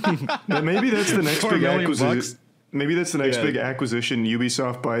 Maybe that's the next big acquisition. Maybe that's the next big acquisition.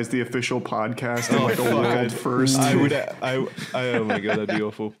 Ubisoft buys the official podcast in a world first. Oh my god, that'd be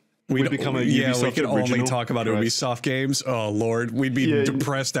awful. We'd become a Ubisoft we could original. only talk about Ubisoft games. Oh Lord, we'd be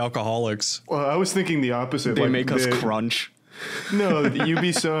depressed alcoholics. Well, I was thinking the opposite. They make us crunch. No,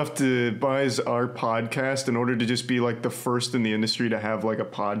 Ubisoft buys our podcast in order to just be the first in the industry to have a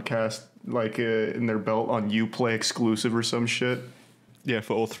podcast in their belt on Uplay exclusive or some shit. Yeah,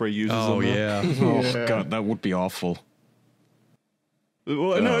 for all three users. Oh, yeah. Oh, God, that would be awful.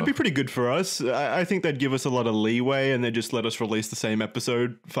 Well, no, it'd be pretty good for us. I think they'd give us a lot of leeway and they'd just let us release the same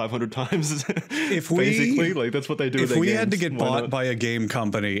episode 500 times. Basically, that's what they do. If we had to get bought by a game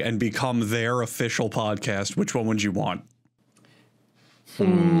company and become their official podcast, which one would you want?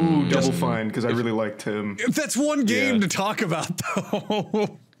 Ooh, Double Fine, because I really liked him. That's one game to talk about,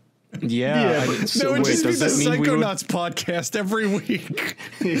 though. Yeah, would just be the Psychonauts podcast every week.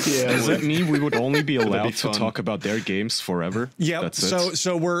 Does that mean we would only be allowed to talk about their games forever? Yeah.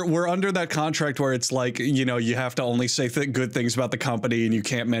 So we're under that contract where it's you have to only say good things about the company and you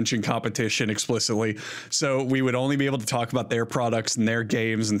can't mention competition explicitly. So we would only be able to talk about their products and their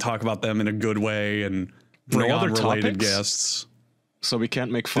games and talk about them in a good way and bring on related guests. So we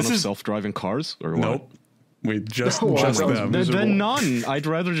can't make fun of self-driving cars or what? Nope. We just them. Then none. I'd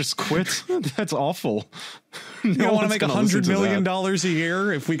rather just quit. That's awful. You don't want to make $100 million a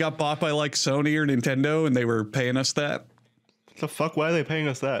year if we got bought by Sony or Nintendo and they were paying us that? The fuck? Why are they paying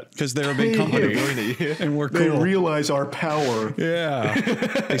us that? Because they're a big company and we're cool. They realize our power. Yeah.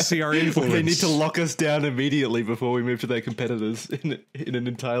 They see our influence. They need to lock us down immediately before we move to their competitors in an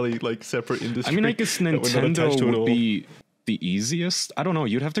entirely separate industry. I mean, I guess Nintendo would be the easiest. I don't know.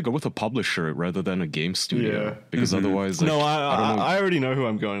 You'd have to go with a publisher rather than a game studio because otherwise. No, I already know who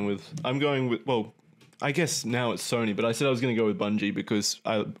I'm going with. Well, I guess now it's Sony, but I said I was going to go with Bungie because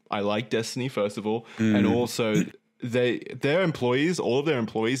I like Destiny first of all, and also their employees, all of their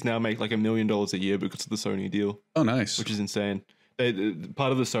employees now make $1 million a year because of the Sony deal. Oh, nice. Which is insane.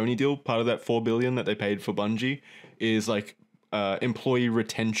 Part of the Sony deal, part of that $4 billion that they paid for Bungie is employee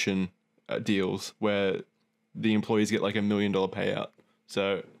retention deals where the employees get like $1 million payout.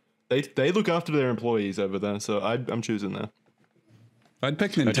 So they look after their employees over there. So I'm choosing that. I'd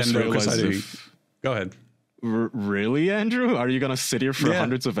pick Nintendo because go ahead. Really, Andrew? Are you gonna sit here for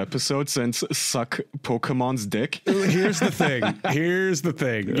hundreds of episodes and suck Pokemon's dick? Here's the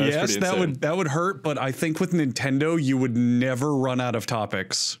thing. Yes, that would hurt, but I think with Nintendo, you would never run out of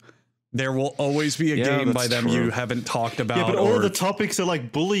topics. There will always be a game by them you haven't talked about. Yeah, but all the topics are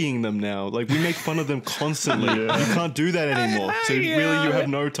like bullying them now. Like we make fun of them constantly. You can't do that anymore. So really, you have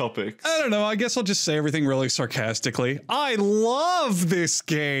no topics. I don't know. I guess I'll just say everything really sarcastically. I love this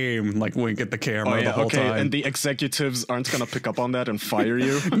game. Like wink at the camera the whole time. And the executives aren't gonna pick up on that and fire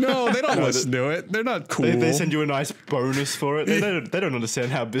you. No, they don't listen to it. They're not cool. They send you a nice bonus for it. They don't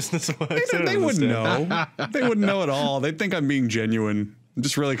understand how business works. They wouldn't know. They wouldn't know at all. They'd think I'm being genuine. I'm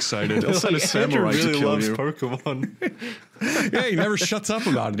just really excited. They'll send a samurai to kill you. Pokemon. Yeah, he never shuts up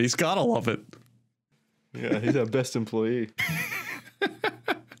about it. He's gotta love it. Yeah, he's our best employee.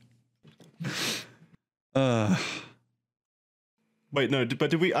 Wait, no, but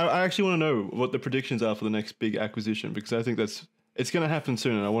did we? I actually want to know what the predictions are for the next big acquisition, because I think it's going to happen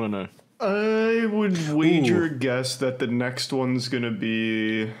soon, and I want to know. I would wager a guess that the next one's going to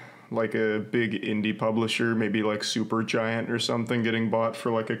be like a big indie publisher, maybe like Supergiant or something, getting bought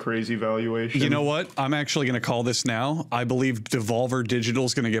for like a crazy valuation. You know what? I'm actually going to call this now. I believe Devolver Digital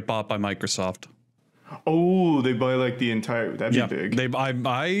is going to get bought by Microsoft. Oh, they buy like the entire. That'd be big.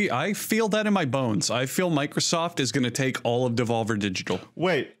 I feel that in my bones. I feel Microsoft is going to take all of Devolver Digital.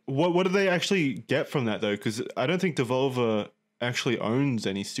 Wait, what do they actually get from that though? Because I don't think Devolver actually owns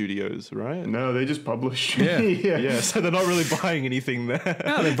any studios, right? No, they just publish. Yeah. So they're not really buying anything there.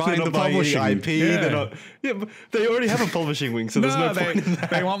 No, they're buying the publishing IP. Yeah. They're not. Yeah, but they already have a publishing wing, so there's no point in that.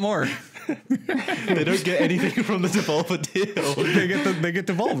 They want more. They don't get anything from the Devolver deal. They get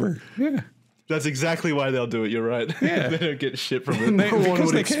Devolver. Yeah. That's exactly why they'll do it. You're right. Yeah. They don't get shit from it. No one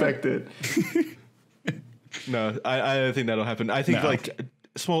would expect it. No, I don't think that'll happen. I think like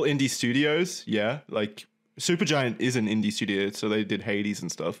small indie studios, like Supergiant is an indie studio, so they did Hades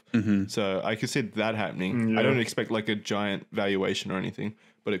and stuff. Mm-hmm. So I could see that happening. Yeah. I don't expect like a giant valuation or anything,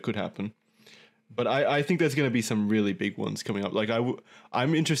 but it could happen. But I think there's going to be some really big ones coming up. Like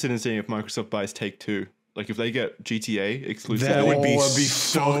I'm interested in seeing if Microsoft buys Take-Two. Like if they get GTA exclusive, that would be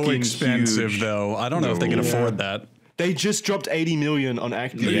so expensive, though. I don't know if they can afford that. They just dropped $80 million on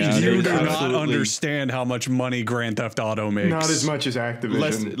Activision. Yeah, you do not understand how much money Grand Theft Auto makes. Not as much as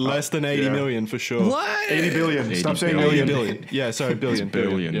Activision. Less than 80 million for sure. What? 80 billion. Stop saying billion. million. Yeah, sorry, billion.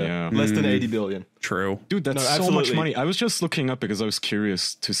 Billion, yeah. Less than 80 billion. True. Dude, that's so much money. I was just looking up because I was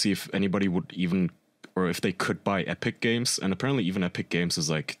curious to see if anybody would even, or if they could buy Epic Games. And apparently even Epic Games is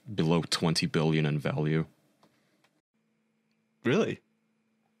like below 20 billion in value. Really?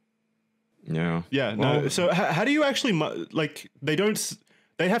 Yeah. Yeah. No. So how do you actually like? They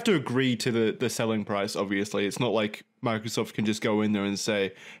have to agree to the selling price. Obviously, it's not like Microsoft can just go in there and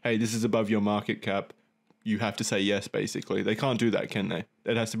say, "Hey, this is above your market cap." You have to say yes. Basically, they can't do that, can they?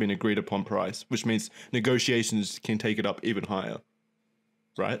 It has to be an agreed upon price, which means negotiations can take it up even higher.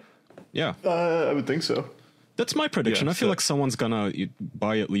 Right? Yeah. I would think so. That's my prediction. I feel like someone's gonna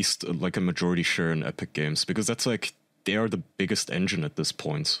buy at least like a majority share in Epic Games because that's like. They are the biggest engine at this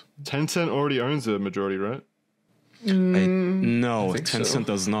point. Tencent already owns a majority, right? No, Tencent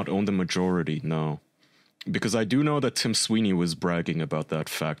does not own the majority, no. Because I do know that Tim Sweeney was bragging about that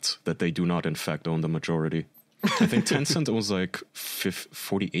fact, that they do not in fact own the majority. I think Tencent owns like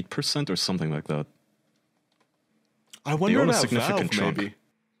 48% or something like that. I wonder about Valve, maybe.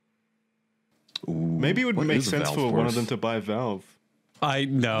 Maybe it would make sense for one of them to buy Valve.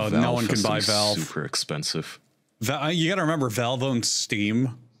 No one can buy Valve. Super expensive. You got to remember, Valve owns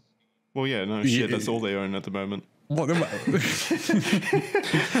Steam. Well, yeah, no shit. That's all they own at the moment. But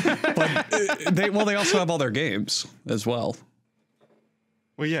they also have all their games as well.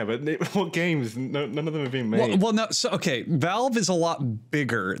 Well, yeah, but what games? None of them are being made. Well, no. So, okay, Valve is a lot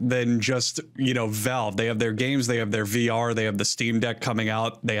bigger than just, Valve. They have their games, they have their VR, they have the Steam Deck coming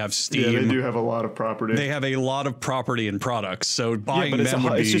out, they have Steam. Yeah, they do have a lot of property. They have a lot of property and products. So buying them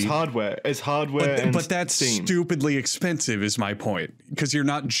would be... It's just hardware. It's hardware but that's Steam. Stupidly expensive is my point. Because you're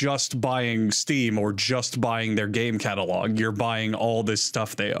not just buying Steam or just buying their game catalog. You're buying all this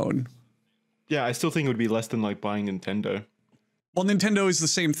stuff they own. Yeah, I still think it would be less than like buying Nintendo. Well, Nintendo is the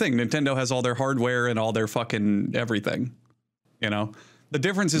same thing. Nintendo has all their hardware and all their fucking everything. The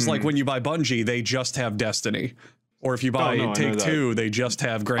difference is like when you buy Bungie, they just have Destiny. Or if you buy Take-Two, they just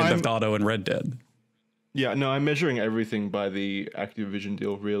have Grand Theft Auto and Red Dead. Yeah, no, I'm measuring everything by the Activision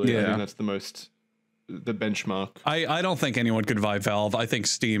deal, really. Yeah. I think that's the most the benchmark. I don't think anyone could buy Valve. I think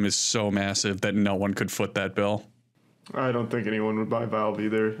Steam is so massive that no one could foot that bill. I don't think anyone would buy Valve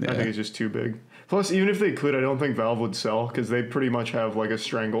either. Yeah. I think it's just too big. Plus, even if they could, I don't think Valve would sell because they pretty much have like a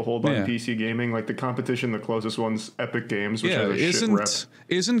stranglehold on PC gaming. Like the competition, the closest one's Epic Games, which has a shit rep.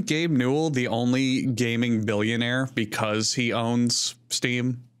 Isn't Gabe Newell the only gaming billionaire because he owns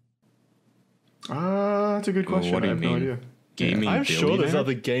Steam? That's a good question. What do you mean? No idea. Gaming I'm sure there's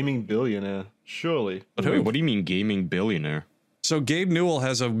other gaming billionaire. Surely. Wait, what do you mean gaming billionaire? So Gabe Newell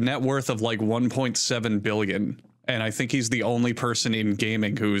has a net worth of like 1.7 billion. And I think he's the only person in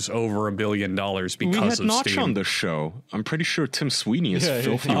gaming who's over $1 billion because of Steam. We had Notch on the show. I'm pretty sure Tim Sweeney is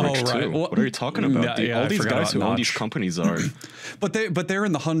filthy rich too. Well, what are you talking about? All these guys who own these companies are. but they're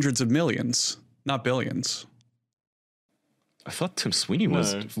in the hundreds of millions, not billions. I thought Tim Sweeney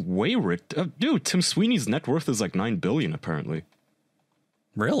was way rich. Dude, Tim Sweeney's net worth is like $9 billion apparently.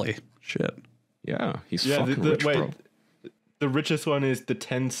 Really? Shit. Yeah, he's fucking rich, bro. The richest one is the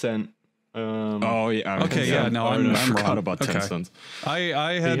Tencent. Oh yeah. Okay. Yeah. No, I'm forgot wrong about Tencent.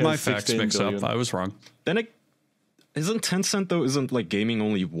 I had my facts mixed up. I was wrong. Then isn't Tencent though? Isn't like gaming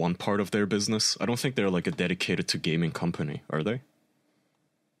only one part of their business? I don't think they're like a dedicated to gaming company, are they?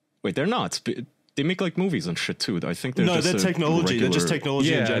 Wait, they're not. They make like movies and shit too. I think they're they're technology. They're just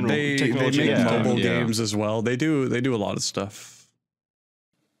technology in general. They make mobile games as well. They do a lot of stuff.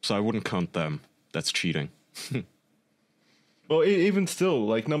 So I wouldn't count them. That's cheating. Well, even still,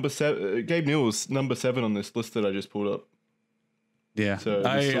 like number 7, Gabe Newell's number 7 on this list that I just pulled up. Yeah, so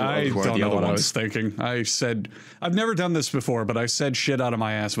I don't know what I was thinking. I said I've never done this before, but I said shit out of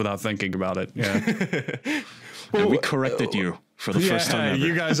my ass without thinking about it. Yeah, and we corrected you for the first time ever.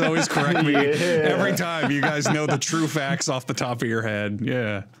 You guys always correct me every time. You guys know the true facts off the top of your head.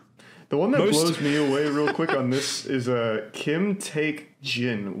 Yeah. The one that blows me away real quick on this is Kim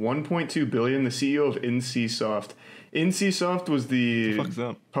Taek-jin, 1.2 billion, the CEO of NCSoft. NCSoft was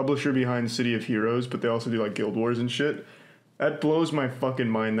the publisher behind City of Heroes, but they also do like Guild Wars and shit. That blows my fucking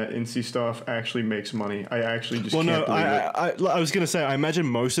mind that NCSoft actually makes money. I actually just can't believe it. I was going to say, I imagine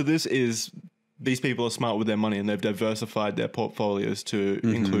most of this is these people are smart with their money and they've diversified their portfolios to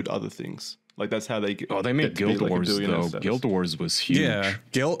include other things. Like that's how they they made Guild Wars though. Guild Wars was huge. Yeah,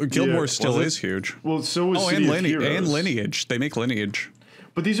 Guild Wars still is huge. Well, so was City of Heroes. And Lineage. They make Lineage.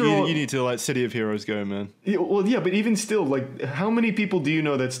 But these are all... You need to let City of Heroes go, man. Yeah, well, yeah, but even still, like, how many people do you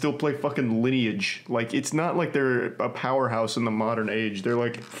know that still play fucking Lineage? Like, it's not like they're a powerhouse in the modern age. They're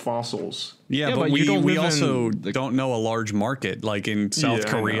like fossils. Yeah, but we also don't know a large market. Like in South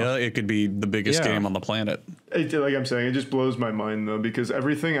Korea, it could be the biggest game on the planet. Like I'm saying, it just blows my mind, though, because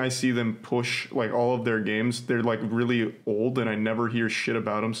everything I see them push, like all of their games, they're like really old, and I never hear shit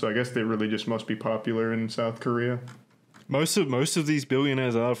about them. So I guess they really just must be popular in South Korea. Most of these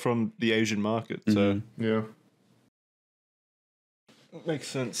billionaires are from the Asian market, so yeah, makes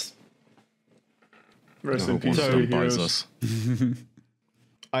sense. Rest in peace, City Heroes.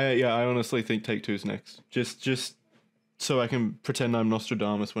 I honestly think Take-Two's next. Just so I can pretend I'm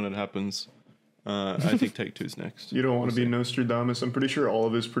Nostradamus when it happens. I think Take-Two's next. You don't want to be Nostradamus. I'm pretty sure all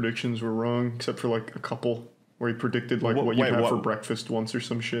of his predictions were wrong, except for like a couple. Where he predicted like what you have for breakfast once or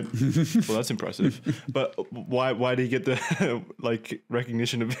some shit. Well, that's impressive. But why did he get the like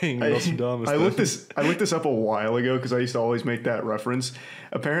recognition of being Nostradamus? I looked this up a while ago because I used to always make that reference.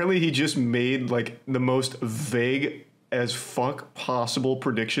 Apparently, he just made like the most vague as fuck possible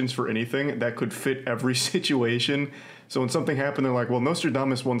predictions for anything that could fit every situation. So when something happened, they're like, "Well,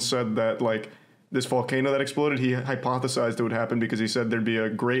 Nostradamus once said that like this volcano that exploded, he hypothesized it would happen because he said there'd be a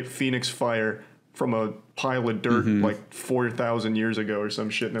great phoenix fire from a pile of dirt like 4,000 years ago or some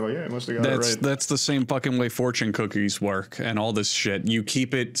shit." And they're like, yeah, I must have got it right. That's the same fucking way fortune cookies work and all this shit. You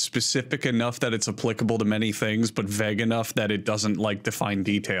keep it specific enough that it's applicable to many things, but vague enough that it doesn't like define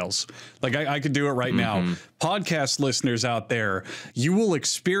details. Like I could do it right now. Podcast listeners out there, you will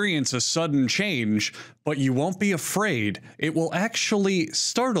experience a sudden change, but you won't be afraid. It will actually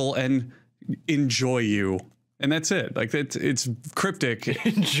startle and enjoy you. And that's it. Like it's cryptic.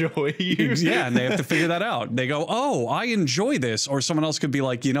 Enjoy you. Yeah, and they have to figure that out. They go, "Oh, I enjoy this," or someone else could be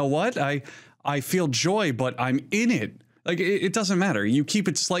like, "You know what? I feel joy, but I'm in it." Like it doesn't matter. You keep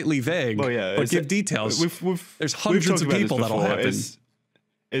it slightly vague, but give details. There's hundreds of people that'll happen.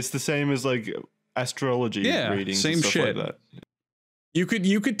 It's the same as like astrology readings. Same and stuff shit. Like that.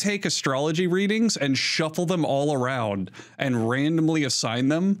 You could take astrology readings and shuffle them all around and randomly assign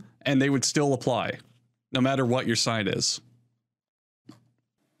them, and they would still apply. No matter what your sign is,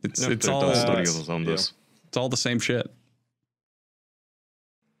 it's all it's all the same shit.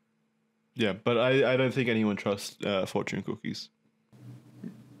 Yeah, but I don't think anyone trusts fortune cookies.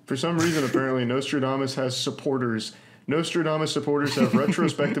 For some reason, apparently, Nostradamus has supporters. Nostradamus supporters have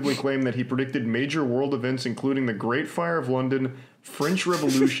retrospectively claimed that he predicted major world events including the Great Fire of London, French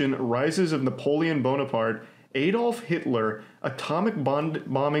Revolution, rises of Napoleon Bonaparte, Adolf Hitler, atomic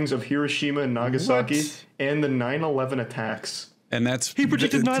bombings of Hiroshima and Nagasaki, and the 9/11 attacks. And that's he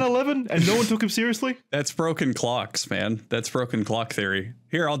predicted 9/11, and no one took him seriously. That's broken clocks, man. That's broken clock theory.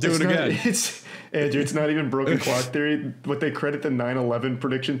 Here, I'll do it again. Andrew, it's not even broken clock theory. What they credit the 9/11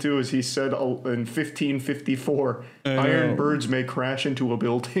 prediction to is he said in 1554, iron birds may crash into a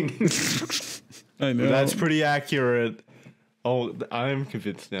building. I know. That's pretty accurate. Oh, I'm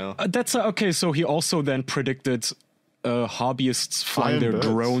convinced now. That's okay. So he also then predicted hobbyists flying their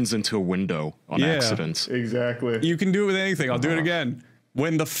drones into a window on accident. Exactly. You can do it with anything. I'll do it again.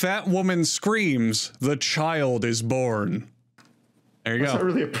 When the fat woman screams, the child is born. There you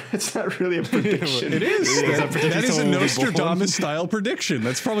go. It's not really a prediction. It is. That is a Nostradamus-style prediction.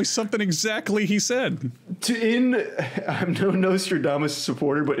 That's probably something exactly he said. I'm no Nostradamus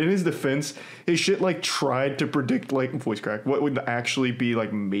supporter, but in his defense, his shit like tried to predict like voice crack what would actually be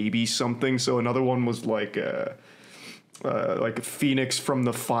like maybe something. So another one was like a phoenix from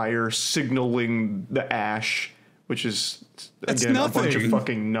the fire signaling the ash, which is again a bunch of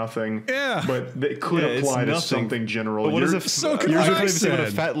fucking nothing. Yeah, but it could apply to something general. But what is what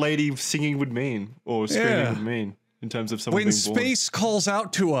a fat lady singing would mean or screaming would mean in terms of someone when being born? Space calls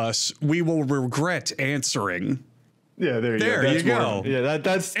out to us, we will regret answering. Yeah, there you go. There you go. Yeah,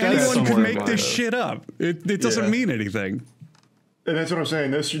 that's anyone can make this shit up. It doesn't mean anything. And that's what I'm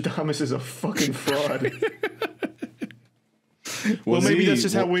saying. Nostradamus is a fucking fraud. Well, maybe that's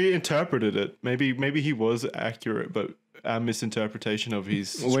just how we interpreted it. Maybe he was accurate, but our misinterpretation of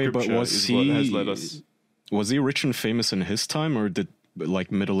his scripture what has led us. Was he rich and famous in his time, or did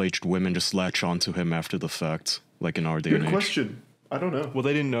like middle-aged women just latch onto him after the fact, like in our day and age? Good question. I don't know. Well,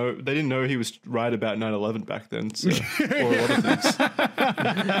 they didn't know. They didn't know he was right about 9/11 back then, so, or a lot of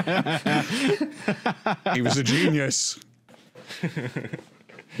things. He was a genius.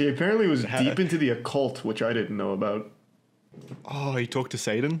 He apparently was deep into the occult, which I didn't know about. Oh, he talked to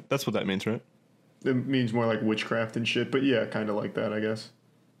Satan? That's what that means, right? It means more like witchcraft and shit, but yeah, kind of like that, I guess.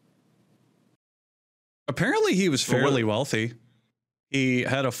 Apparently he was fairly wealthy. He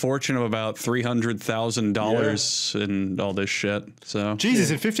had a fortune of about $300,000 and all this shit. So Jesus,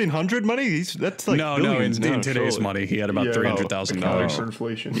 in 1500 money? That's like in today's money, he had about $300,000 for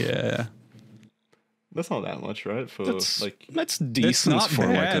inflation. Yeah. That's not that much, right? That's decent for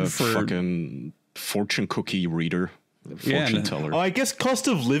like a fucking fortune cookie reader. Fortune teller. Oh, I guess cost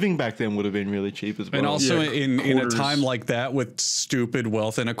of living back then would have been really cheap as well. And also in a time like that with stupid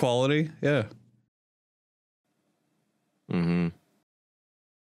wealth inequality. Yeah. Mm-hmm.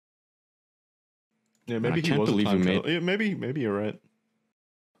 Yeah, maybe he was a time traveler. Yeah, maybe you're right.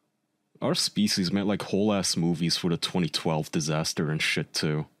 Our species made like whole ass movies for the 2012 disaster and shit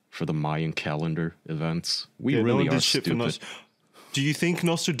too, for the Mayan calendar events. We really are stupid. Do you think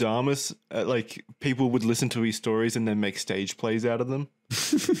Nostradamus, like, people would listen to his stories and then make stage plays out of them?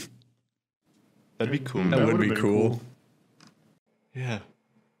 That'd be cool. That would be cool. Yeah.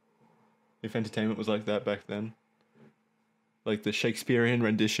 If entertainment was like that back then. Like the Shakespearean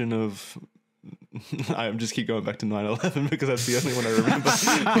rendition of... I just keep going back to 9/11 because that's the only one I remember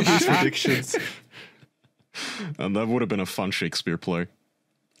of his predictions. And that would have been a fun Shakespeare play.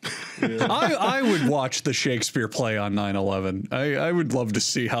 Yeah. I would watch the Shakespeare play on 9/11. I would love to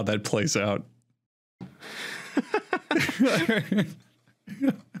see how that plays out.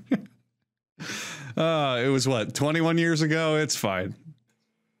 It was what, 21 years ago? It's fine.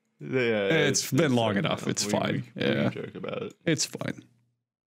 Yeah, it's been long enough. It's fine. We can joke about it. It's fine.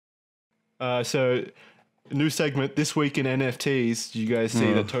 So, new segment this week in NFTs. Did you guys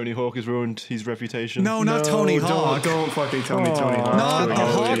see that Tony Hawk has ruined his reputation? No, not Tony Hawk. Don't fucking tell me Tony Hawk. Not the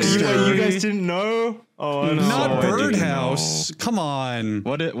Hawkster. You guys didn't know? Oh, I'm not sorry. Birdhouse. Come on.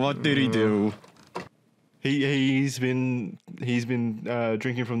 What did he do? He's been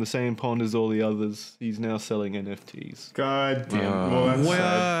drinking from the same pond as all the others. He's now selling NFTs. God damn. Well, that's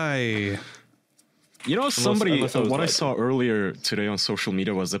sad. Why? You know, what I saw earlier today on social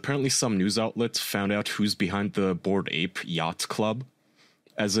media was apparently some news outlets found out who's behind the Bored Ape Yacht Club.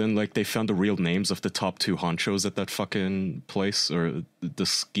 As in, like, they found the real names of the top 2 honchos at that fucking place, or the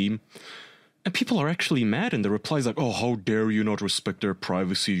scheme. And people are actually mad, and the replies like, oh, how dare you not respect their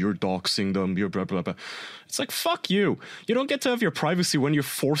privacy, you're doxing them, you're blah, blah, blah. It's like, fuck you. You don't get to have your privacy when you're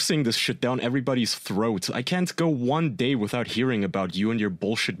forcing this shit down everybody's throats. I can't go one day without hearing about you and your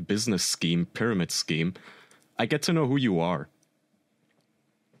bullshit business scheme, pyramid scheme. I get to know who you are.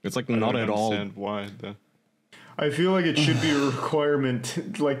 It's like not at all. I don't understand why, though. I feel like it should be a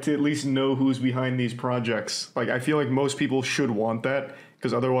requirement, like, to at least know who's behind these projects. Like, I feel like most people should want that,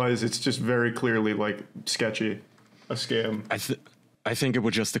 because otherwise it's just very clearly, like, sketchy, a scam. I think it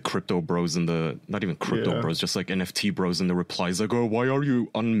was just the crypto bros and the, not even crypto bros, just like NFT bros in the replies like, oh, why are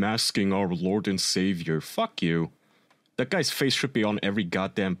you unmasking our Lord and Savior? Fuck you. That guy's face should be on every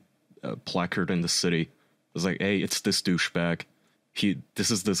goddamn placard in the city. It's like, hey, it's this douchebag.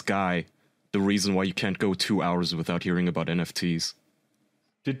 This is this guy. The reason why you can't go 2 hours without hearing about NFTs.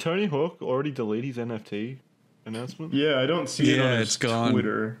 Did Tony Hawk already delete his NFT announcement? Yeah, I don't see it on his gone.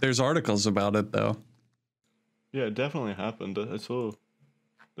 Twitter. There's articles about it, though. Yeah, it definitely happened. I saw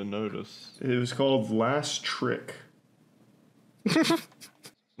the notice. It was called Last Trick.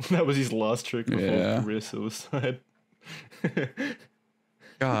 That was his last trick before career suicide.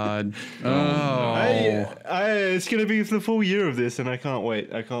 God. Oh. It's going to be the full year of this, and I can't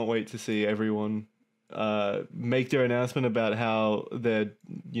wait. I can't wait to see everyone make their announcement about how they're,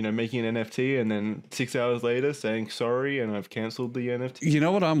 making an NFT, and then 6 hours later saying sorry, and I've canceled the NFT. You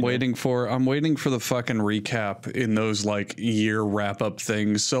know what I'm waiting for? I'm waiting for the fucking recap in those like year wrap up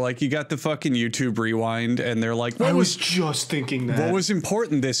things. So like you got the fucking YouTube rewind, and they're like, I was just thinking that. What was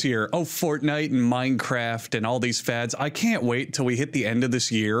important this year? Oh, Fortnite and Minecraft and all these fads. I can't wait till we hit the end of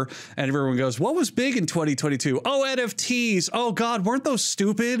this year and everyone goes, what was big in 2022? Oh, NFTs. Oh God, weren't those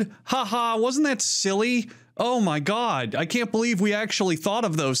stupid? Haha, wasn't that silly? Oh my God, I can't believe we actually thought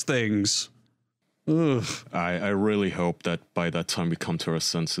of those things. Ugh. I really hope that by that time we come to our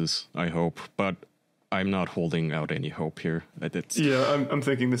senses. I hope, but I'm not holding out any hope here. I'm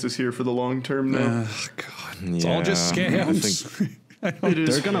thinking this is here for the long term now. God, it's all just scams.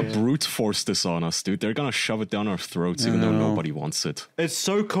 They're gonna brute force this on us, dude. They're gonna shove it down our throats, even though nobody wants it. It's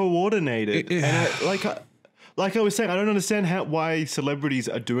so coordinated. Like I was saying, I don't understand why celebrities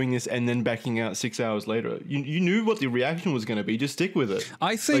are doing this and then backing out 6 hours later. You knew what the reaction was going to be. Just stick with it.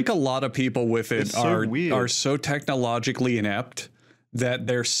 I think a lot of people with it are so technologically inept that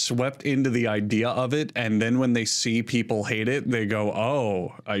they're swept into the idea of it. And then when they see people hate it, they go,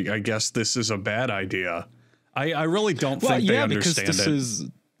 oh, I guess this is a bad idea. I really don't think they understand because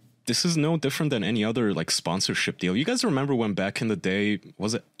this is no different than any other like sponsorship deal. You guys remember when back in the day,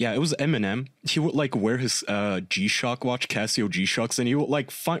 was it? Yeah, it was Eminem. He would like wear his G-Shock watch, Casio G-Shocks, and he would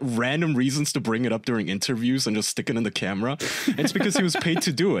like find random reasons to bring it up during interviews and just stick it in the camera. And it's because he was paid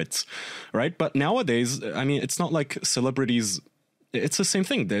to do it, right? But nowadays, I mean, it's not like celebrities. It's the same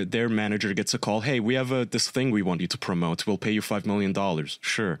thing. Their manager gets a call. Hey, we have this thing we want you to promote. We'll pay you $5 million.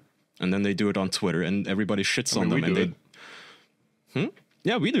 Sure. And then they do it on Twitter, and everybody shits on them. And they.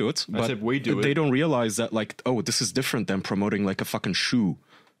 Yeah, we do it. But they don't realize that, like, oh, this is different than promoting like a fucking shoe.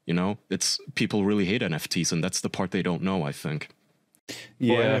 It's people really hate NFTs, and that's the part they don't know, I think.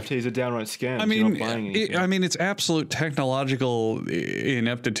 Yeah, well, NFTs are downright scams. I mean, it's absolute technological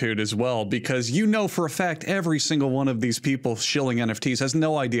ineptitude as well, because for a fact every single one of these people shilling NFTs has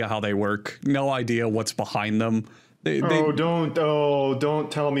no idea how they work, no idea what's behind them.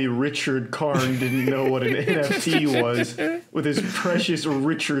 Don't tell me Richard Karn didn't know what an NFT was with his precious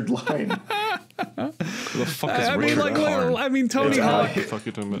Richard line. Who the fuck is Richard Karn? I mean, Tony Hawk.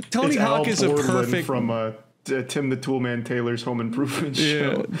 Tony Hawk is a perfect from Tim the Toolman Taylor's Home Improvement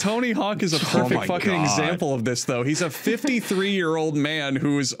show. Tony Hawk is a perfect fucking example of this, though. He's a 53-year-old man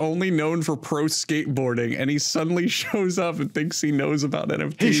who is only known for pro skateboarding, and he suddenly shows up and thinks he knows about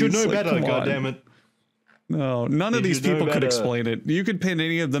NFTs. He should know better, goddammit. No, none of these people could explain it. You could pin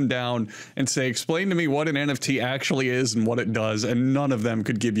any of them down and say, explain to me what an NFT actually is and what it does, and none of them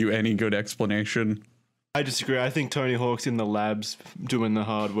could give you any good explanation. I disagree. I think Tony Hawk's in the labs doing the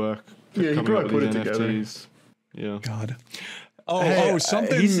hard work. Yeah, he probably put it together. Yeah. God.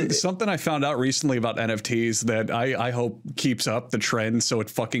 Something I found out recently about NFTs that I hope keeps up the trend so it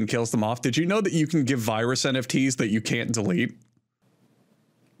fucking kills them off. Did you know that you can give virus NFTs that you can't delete?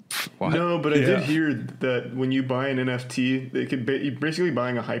 What? No, but I did hear that when you buy an NFT, you're basically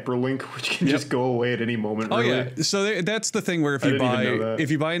buying a hyperlink, which can just go away at any moment. Really. Oh yeah, so that's the thing where if you buy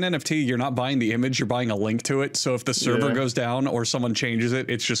an NFT, you're not buying the image, you're buying a link to it. So if the server goes down or someone changes it,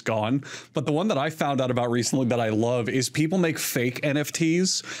 it's just gone. But the one that I found out about recently that I love is people make fake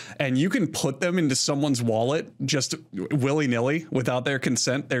NFTs, and you can put them into someone's wallet just willy-nilly without their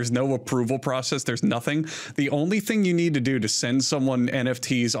consent. There's no approval process. There's nothing. The only thing you need to do to send someone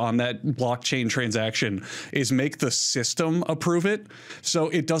NFTs on that blockchain transaction is make the system approve it. So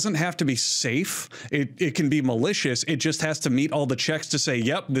it doesn't have to be safe. It can be malicious. It just has to meet all the checks to say,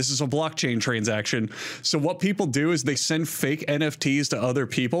 yep, this is a blockchain transaction. So what people do is they send fake NFTs to other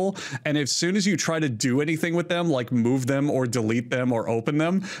people. And as soon as you try to do anything with them, like move them or delete them or open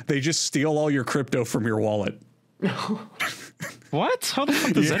them, they just steal all your crypto from your wallet. What? How the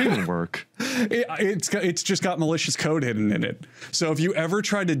fuck does that even work? It's just got malicious code hidden in it. So if you ever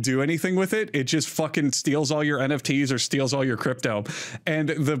try to do anything with it, it just fucking steals all your NFTs or steals all your crypto. And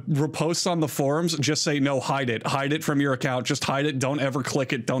the posts on the forums just say, no, hide it from your account. Just hide it. Don't ever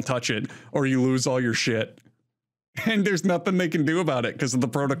click it. Don't touch it, or you lose all your shit. And there's nothing they can do about it because of the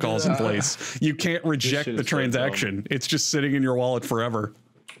protocols in place. You can't reject the transaction. It's just sitting in your wallet forever.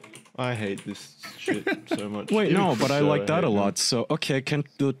 I hate this shit so much. Wait, no, but I like that a lot. So, okay, can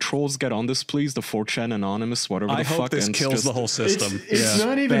the trolls get on this, please? The 4chan Anonymous, whatever the fuck. I hope this kills the whole system. It's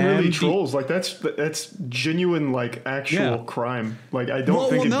not even really trolls. Like, that's genuine, like, actual crime. Like, I don't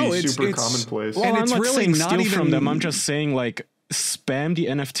think it'd be super commonplace. Well, and I'm not really saying steal from them. I'm just saying, like, spam the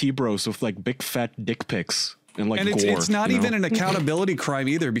NFT bros with, like, big fat dick pics. And it's not even an accountability crime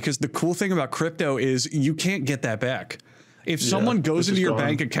either, because the cool thing about crypto is you can't get that back. If someone goes into your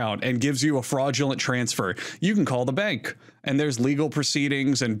bank account and gives you a fraudulent transfer, you can call the bank, and there's legal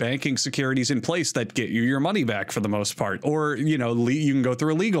proceedings and banking securities in place that get you your money back for the most part. Or, you know, you can go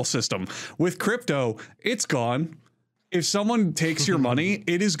through a legal system. With crypto, it's gone. If someone takes your money,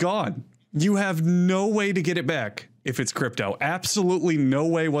 it is gone. You have no way to get it back if it's crypto. Absolutely no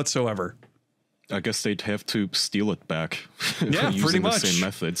way whatsoever. I guess they'd have to steal it back. Yeah, pretty much. The same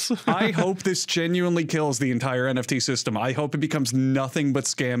methods. I hope this genuinely kills the entire NFT system. I hope it becomes nothing but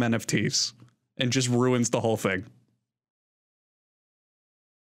scam NFTs and just ruins the whole thing.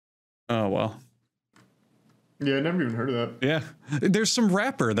 Oh, well. Yeah, I never even heard of that. Yeah. There's some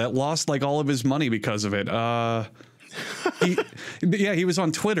rapper that lost like all of his money because of it. He was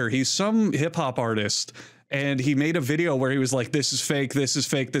on Twitter. He's some hip hop artist. And he made a video where he was like, this is fake, this is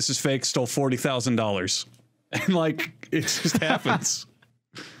fake, this is fake, stole $40,000. And like, it just happens.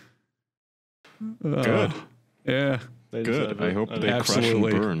 Good. Yeah. Good. I hope they crash and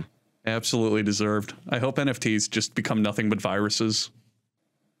burn. Absolutely deserved. I hope NFTs just become nothing but viruses.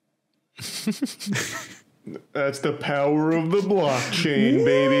 That's the power of the blockchain,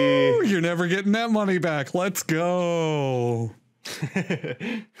 baby. You're never getting that money back. Let's go.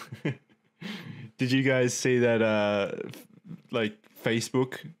 Did you guys see that, like,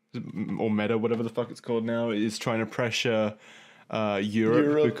 Facebook or Meta, whatever the fuck it's called now, is trying to pressure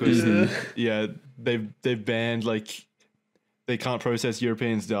Europe because, they've banned, like, they can't process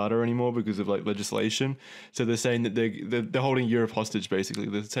Europeans' data anymore because of, like, legislation. So they're saying that they're holding Europe hostage, basically.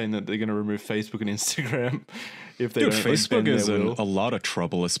 They're saying that they're going to remove Facebook and Instagram if they don't. Facebook is in a lot of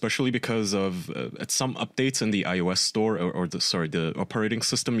trouble, especially because of some updates in the iOS store or the operating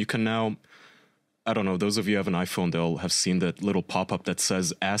system. You can now... I don't know, those of you who have an iPhone, they'll have seen that little pop-up that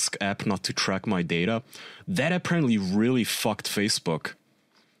says, ask app not to track my data. That apparently really fucked Facebook.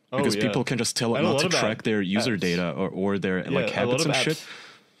 Because people can just tell it not to track their user data or their like habits and shit.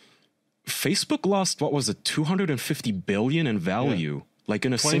 Facebook lost, what was it, 250 billion in value, like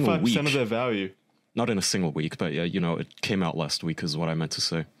in a single week. 25% of their value. Not in a single week, but yeah, you know, it came out last week is what I meant to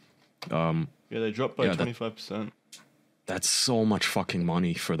say. They dropped by 25%. That's so much fucking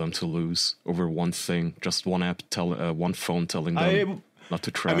money for them to lose over one thing, just one app, one phone telling them not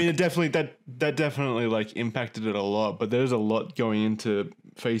to track. I mean, that definitely like impacted it a lot, but there's a lot going into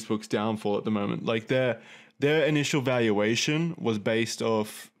Facebook's downfall at the moment. Like their initial valuation was based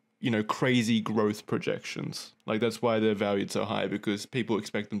off, you know, crazy growth projections. Like that's why they're valued so high, because people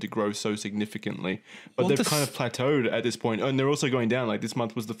expect them to grow so significantly. But they've kind of plateaued at this point, and they're also going down. Like this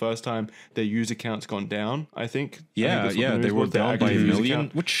month was the first time their user count's gone down, I think. Yeah, they were down by 1 million,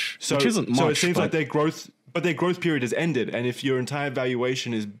 which isn't much. So it seems like their growth period has ended, and if your entire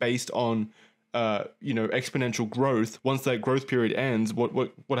valuation is based on exponential growth, once that growth period ends,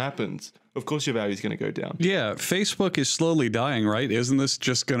 what happens? Of course your value is going to go down. Yeah, Facebook is slowly dying, right? Isn't this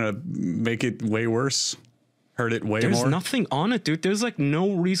just going to make it way worse? Hurt it way more? There's nothing on it, dude. There's like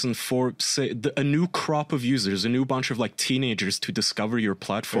no reason for, say, a new crop of users, a new bunch of like teenagers to discover your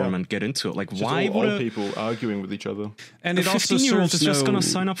platform and get into it. Like, just why would people arguing with each other? And it also 15-year-old is just going to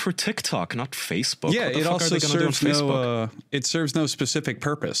sign up for TikTok, not Facebook. Yeah, it also serves no specific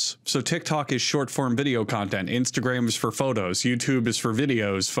purpose. So TikTok is short form video content. Instagram is for photos. YouTube is for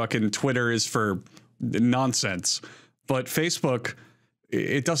videos. Fucking Twitter is for nonsense. But Facebook,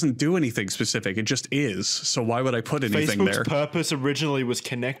 it doesn't do anything specific. It just is. So why would I put anything there? Facebook's purpose originally was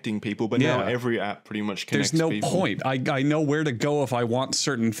connecting people, but now every app pretty much connects people. There's no point. I know where to go if I want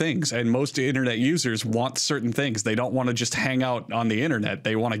certain things, and most internet users want certain things. They don't want to just hang out on the internet.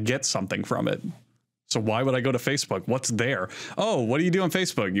 They want to get something from it. So why would I go to Facebook? What's there? Oh, what do you do on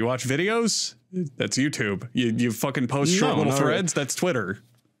Facebook? You watch videos? That's YouTube. You fucking post short little threads? That's Twitter.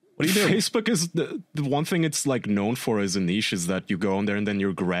 What do you do? Facebook is the one thing it's like known for as a niche is that you go on there and then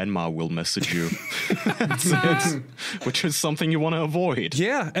your grandma will message you. Which is something you want to avoid.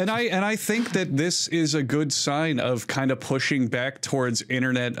 Yeah, and I think that this is a good sign of kind of pushing back towards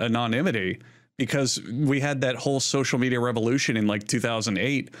internet anonymity, because we had that whole social media revolution in like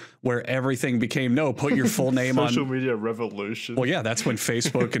 2008 where everything became, no, put your full name on social media revolution. Well, yeah, that's when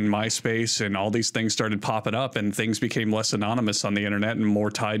Facebook and MySpace and all these things started popping up, and things became less anonymous on the internet and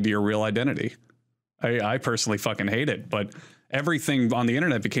more tied to your real identity. I personally fucking hate it, but everything on the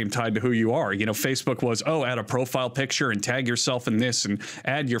internet became tied to who you are. You know, Facebook was, oh, add a profile picture and tag yourself in this and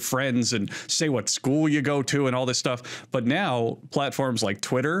add your friends and say what school you go to and all this stuff. But now platforms like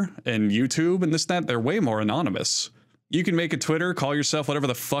Twitter and YouTube and this, that, they're way more anonymous. You can make a Twitter, call yourself whatever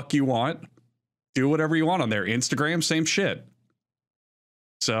the fuck you want, do whatever you want on there. Instagram, same shit.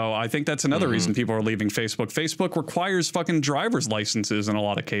 So I think that's another reason people are leaving Facebook. Facebook requires fucking driver's licenses in a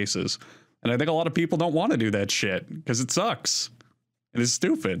lot of cases. And I think a lot of people don't want to do that shit because it sucks. It is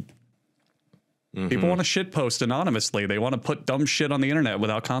stupid. People want to shitpost anonymously. They want to put dumb shit on the internet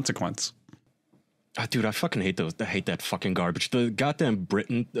without consequence. Dude, I fucking hate those. I hate that fucking garbage. The goddamn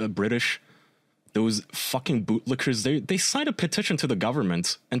British, those fucking bootlickers, they signed a petition to the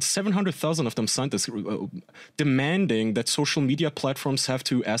government, and 700,000 of them signed this, demanding that social media platforms have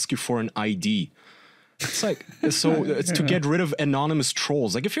to ask you for an ID. It's like, so it's to get rid of anonymous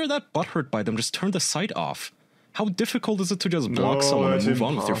trolls. Like, if you're that butthurt by them, just turn the site off. How difficult is it to just block someone and move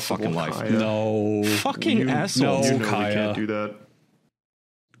on with your fucking life? Kaya. No. Fucking assholes. You know Kaya. we can't do that.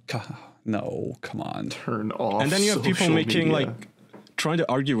 No, come on. Turn off. And then you have people making media. like trying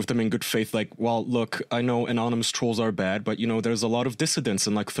to argue with them in good faith, like, well, look, I know anonymous trolls are bad, but, you know, there's a lot of dissidents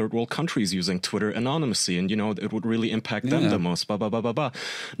in, like, third world countries using Twitter anonymously, and, you know, it would really impact them the most, blah, blah, blah, blah, blah.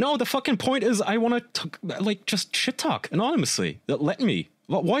 No, the fucking point is I want to, like, just shit talk anonymously. Let me.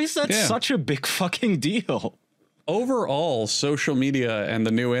 Why is that such a big fucking deal? Overall, social media and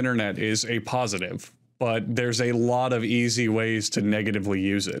the new internet is a positive, but there's a lot of easy ways to negatively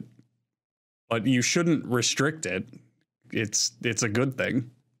use it. But you shouldn't restrict it. It's a good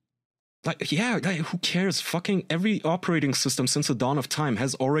thing. Like, yeah, who cares? Fucking every operating system since the dawn of time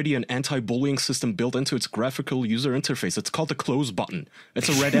has already an anti-bullying system built into its graphical user interface. It's called the close button. It's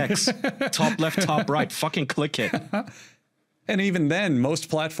a red X. Top left, top right. Fucking click it. And even then, most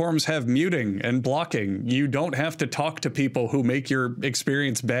platforms have muting and blocking. You don't have to talk to people who make your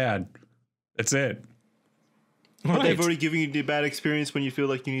experience bad. That's it. But they've already given you the bad experience when you feel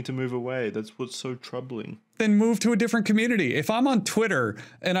like you need to move away. That's what's so troubling. Then move to a different community. If I'm on Twitter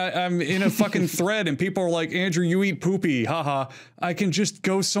and I'm in a fucking thread and people are like, Andrew, you eat poopy, haha, I can just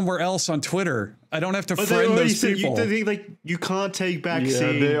go somewhere else on Twitter. I don't have to friend those people. You can't take back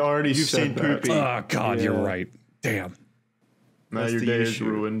saying they already you've seen poopy. Oh, God, you're right. Damn. Now your day is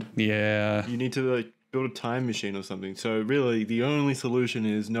ruined. Yeah. You need to, like, build a time machine or something. So really, the only solution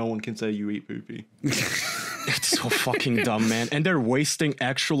is no one can say you eat poopy. It's so fucking dumb, man. And they're wasting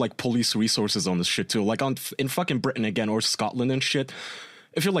actual, like, police resources on this shit, too. Like, in fucking Britain again, or Scotland and shit,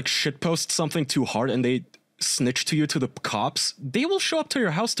 if you, like, shitpost something too hard and they snitch to you to the cops, they will show up to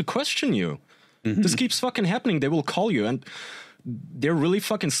your house to question you. This keeps fucking happening. They will call you, and they're really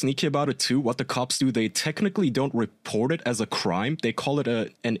fucking sneaky about it, too. What the cops do, they technically don't report it as a crime. They call it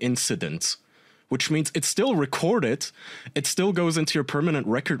an incident, which means it's still recorded. It still goes into your permanent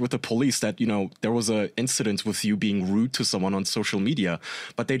record with the police that, you know, there was an incident with you being rude to someone on social media,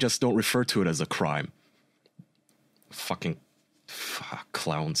 but they just don't refer to it as a crime. Fucking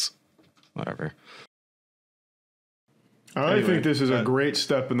clowns. Whatever. I think this is a great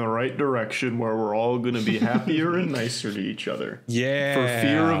step in the right direction where we're all going to be happier and nicer to each other. Yeah. For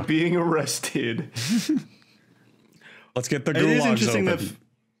fear of being arrested. Let's get the gulags open.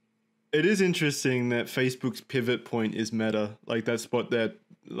 It is interesting that Facebook's pivot point is Meta. Like, that's their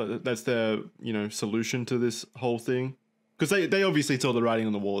solution to this whole thing. Because they obviously saw the writing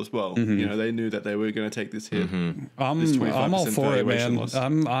on the wall as well. You know, they knew that they were going to take this hit. I'm all for it, man.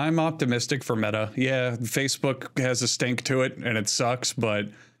 I'm optimistic for Meta. Yeah, Facebook has a stink to it and it sucks, but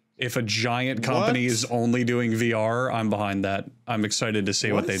if a giant company is only doing VR, I'm behind that. I'm excited to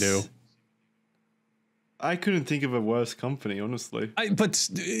see what they do. I couldn't think of a worse company, honestly.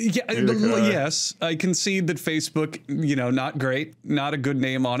 Yes, I concede that Facebook, you know, not great, not a good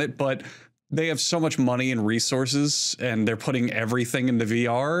name on it, but they have so much money and resources and they're putting everything into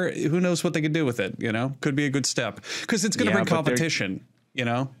VR. Who knows what they could do with it, you know? Could be a good step because it's going to bring competition, you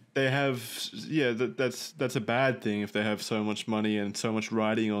know? They have, that's a bad thing if they have so much money and so much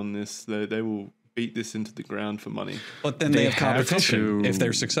riding on this. They will beat this into the ground for money. But then they have competition if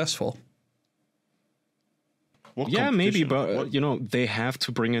they're successful. Yeah, maybe, but they have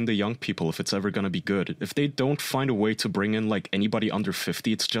to bring in the young people if it's ever going to be good. If they don't find a way to bring in like anybody under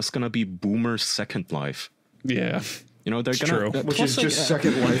 50, it's just going to be boomer Second Life. Yeah. They're going to... Which is just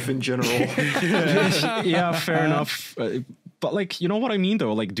Second Life in general. Yeah, fair enough. But like, you know what I mean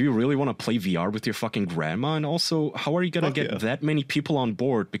though? Like, do you really want to play VR with your fucking grandma? And also, how are you going to get that many people on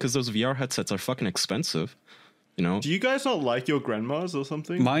board? Because those VR headsets are fucking expensive. Do you guys not like your grandmas or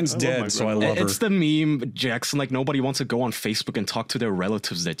something? Mine's dead, so I love her. It's the meme, Jackson. Like, nobody wants to go on Facebook and talk to their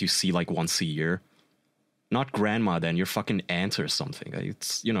relatives that you see like once a year. Not grandma, then your fucking aunt or something.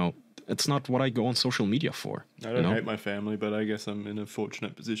 It's it's not what I go on social media for. I don't hate my family, but I guess I'm in a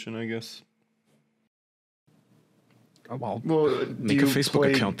fortunate position. I guess. Well, make a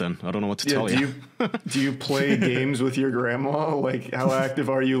Facebook account then. I don't know what to tell you. Do you play games with your grandma? Like, how active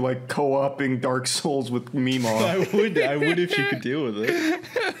are you, like, co-oping Dark Souls with Mima? I would if you could deal with it.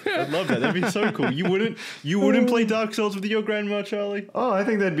 I'd love that. That'd be so cool. You wouldn't play Dark Souls with your grandma, Charlie? Oh, I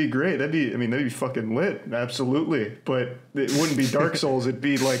think that'd be great. That'd be fucking lit. Absolutely. But it wouldn't be Dark Souls. It'd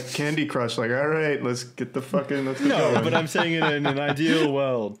be like Candy Crush. Like, all right, let's get going. But I'm saying in an ideal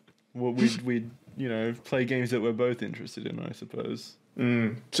world, we'd play games that we're both interested in, I suppose.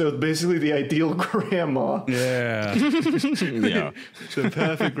 So basically the ideal grandma. Yeah. Yeah. The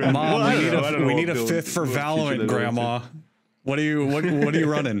perfect grandma. Mom, we need a fifth for Valorant, Grandma. What are you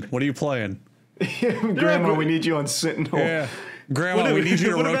running? What are you playing? Grandma, we need you on Sentinel. Yeah. Grandma, we need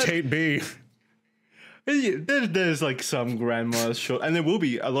you to rotate B. There's like some grandmas, and there will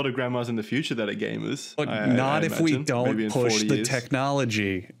be a lot of grandmas in the future that are gamers. But not if we don't push the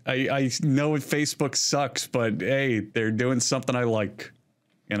technology. I know Facebook sucks, but hey, they're doing something I like.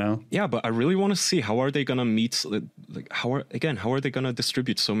 Yeah, but I really want to see how are they gonna meet? Like, how are they gonna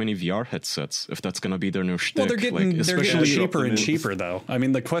distribute so many VR headsets if that's gonna be their new shtick? Well, they're getting cheaper and cheaper though. I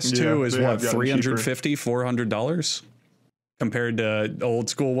mean, the Quest 2 is what, $350, $400 compared to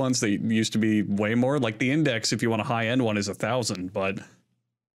old school ones that used to be way more. Like the Index, if you want a high end one, is $1,000, but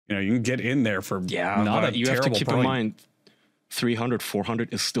you can get in there for not a you terrible have to keep price. in mind. 300,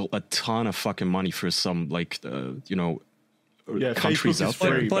 400 is still a ton of fucking money for some countries out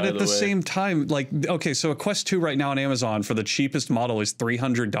there. But at the same time, like, okay, so a Quest 2 right now on Amazon for the cheapest model is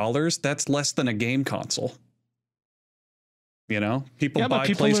 $300. That's less than a game console. People buy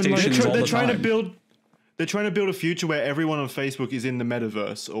PlayStations all the time. They're trying to build a future where everyone on Facebook is in the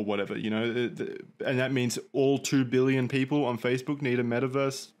metaverse or whatever, and that means all 2 billion people on Facebook need a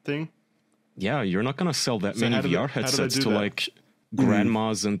metaverse thing. Yeah, you're not going to sell that many VR headsets to like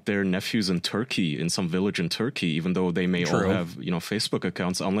grandmas and their nephews in Turkey, in some village in Turkey, even though they may all have, Facebook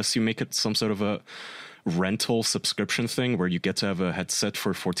accounts, unless you make it some sort of a rental subscription thing where you get to have a headset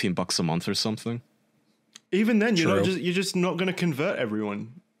for $14 a month or something. Even then, you're just not going to convert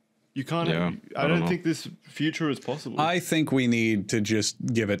everyone. You can't. Yeah, I don't think this future is possible. I think we need to just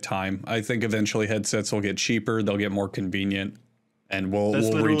give it time. I think eventually headsets will get cheaper. They'll get more convenient. And we'll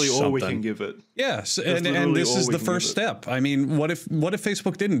reach something. All we can give it. Yes, and this is the first step. I mean, what if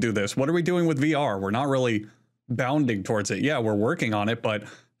Facebook didn't do this? What are we doing with VR? We're not really bounding towards it. Yeah, we're working on it, but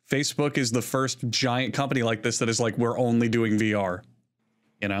Facebook is the first giant company like this that is like, we're only doing VR.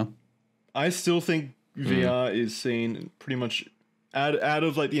 I still think VR is seen pretty much out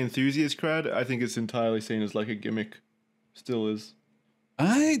of like the enthusiast crowd. I think it's entirely seen as like a gimmick. Still is.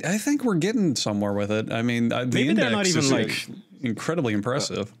 I think we're getting somewhere with it. I mean, the maybe they're not even like incredibly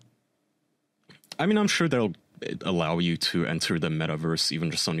impressive. I mean, I'm sure they'll allow you to enter the metaverse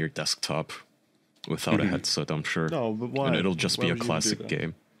even just on your desktop without a headset, I'm sure. No, but why? And it'll just be a classic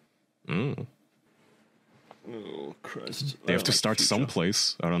game. Oh, Christ. They have to start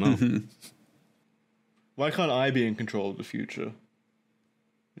someplace. I don't know. Why can't I be in control of the future?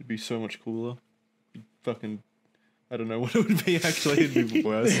 It'd be so much cooler. Fucking... I don't know what it would be, actually. It'd be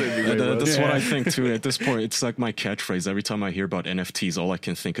worse. That's what I think, too. At this point, it's like my catchphrase. Every time I hear about NFTs, all I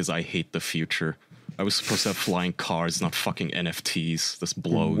can think is I hate the future. I was supposed to have flying cars, not fucking NFTs. This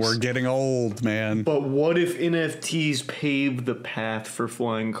blows. We're getting old, man. But what if NFTs pave the path for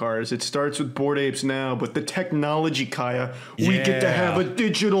flying cars? It starts with Bored Apes now, but the technology, Kaya, we get to have a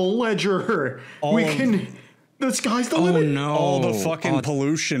digital ledger. The sky's the limit. No. All the fucking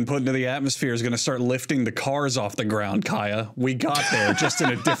pollution put into the atmosphere is going to start lifting the cars off the ground, Kaya. We got there, just in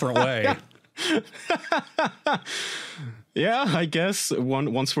a different way. Yeah, I guess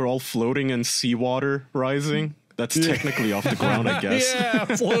once we're all floating in seawater rising, that's technically off the ground, I guess. Yeah,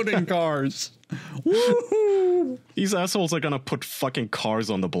 floating cars. Woohoo! These assholes are going to put fucking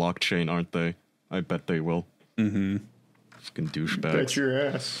cars on the blockchain, aren't they? I bet they will. Mm-hmm. Fucking douchebags. Bet your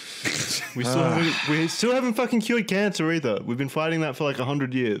ass. We still haven't fucking cured cancer either. We've been fighting that for like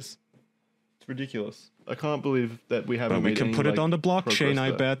 100 years. It's ridiculous. I can't believe that we haven't. But we can put it on the blockchain, I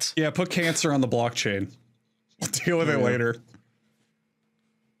bet. Yeah, put cancer on the blockchain. We'll deal with it later.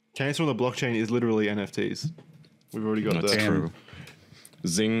 Cancer on the blockchain is literally NFTs. We've already got that. That's true.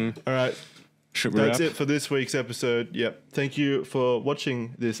 Zing. All right. That's it for this week's episode. Yep. Thank you for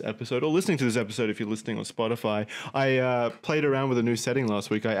watching this episode or listening to this episode if you're listening on Spotify. I played around with a new setting last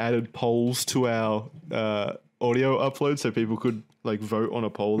week. I added polls to our audio upload so people could like vote on a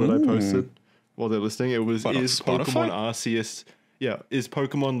poll that I posted while they're listening. It was, is Pokemon Arceus... Yeah, is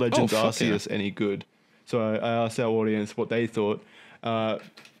Pokemon Legends Arceus any good? So I asked our audience what they thought.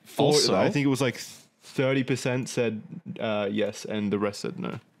 Also, I think it was like 30% said yes, and the rest said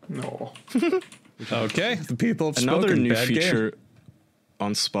no. No. Okay, the people have Another spoken. new Bad feature game.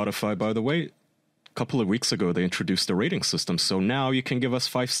 on Spotify, by the way. A couple of weeks ago, they introduced a rating system. So now you can give us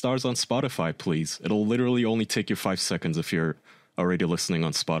 5 stars on Spotify, please. It'll literally only take you 5 seconds if you're already listening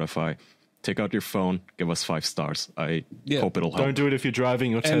on Spotify. Take out your phone, give us 5 stars. I hope it'll help. Don't do it if you're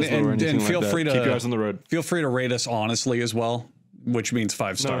driving your Tesla or anything and feel like free that. to Keep your eyes on the road. Feel free to rate us honestly as well, which means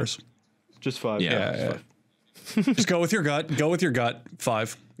 5 stars. Just 5. Yeah. Just go with your gut. Go with your gut.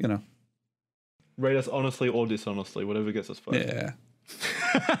 5. You know. Rate us honestly or dishonestly, whatever gets us 5. Yeah.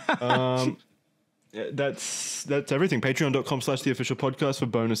 That's everything. Patreon.com/theofficialpodcast for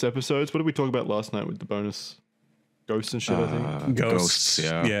bonus episodes. What did we talk about last night with the bonus ghosts and shit? I think Ghosts.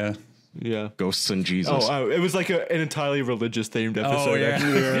 Yeah. Yeah. Ghosts and Jesus. Oh, it was like an entirely religious themed episode. Oh, yeah.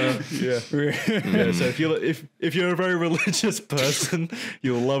 Yeah. So if you're a very religious person,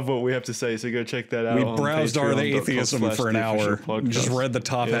 you'll love what we have to say. So go check that out. We browsed our atheism for an hour. Just read the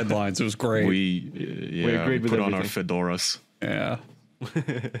top headlines. It was great. We agreed with put everything. on our fedoras. Yeah.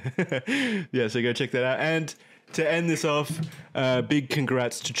 Yeah, so go check that out. And to end this off, big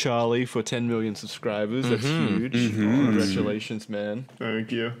congrats to Charlie for 10 million subscribers. That's huge. Congratulations, man.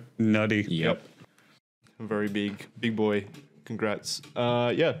 Thank you. Nutty. Yep. Very big boy. Congrats.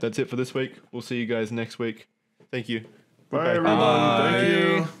 Yeah, that's it for this week. We'll see you guys next week. Thank you. Bye, everyone. Thank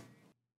you.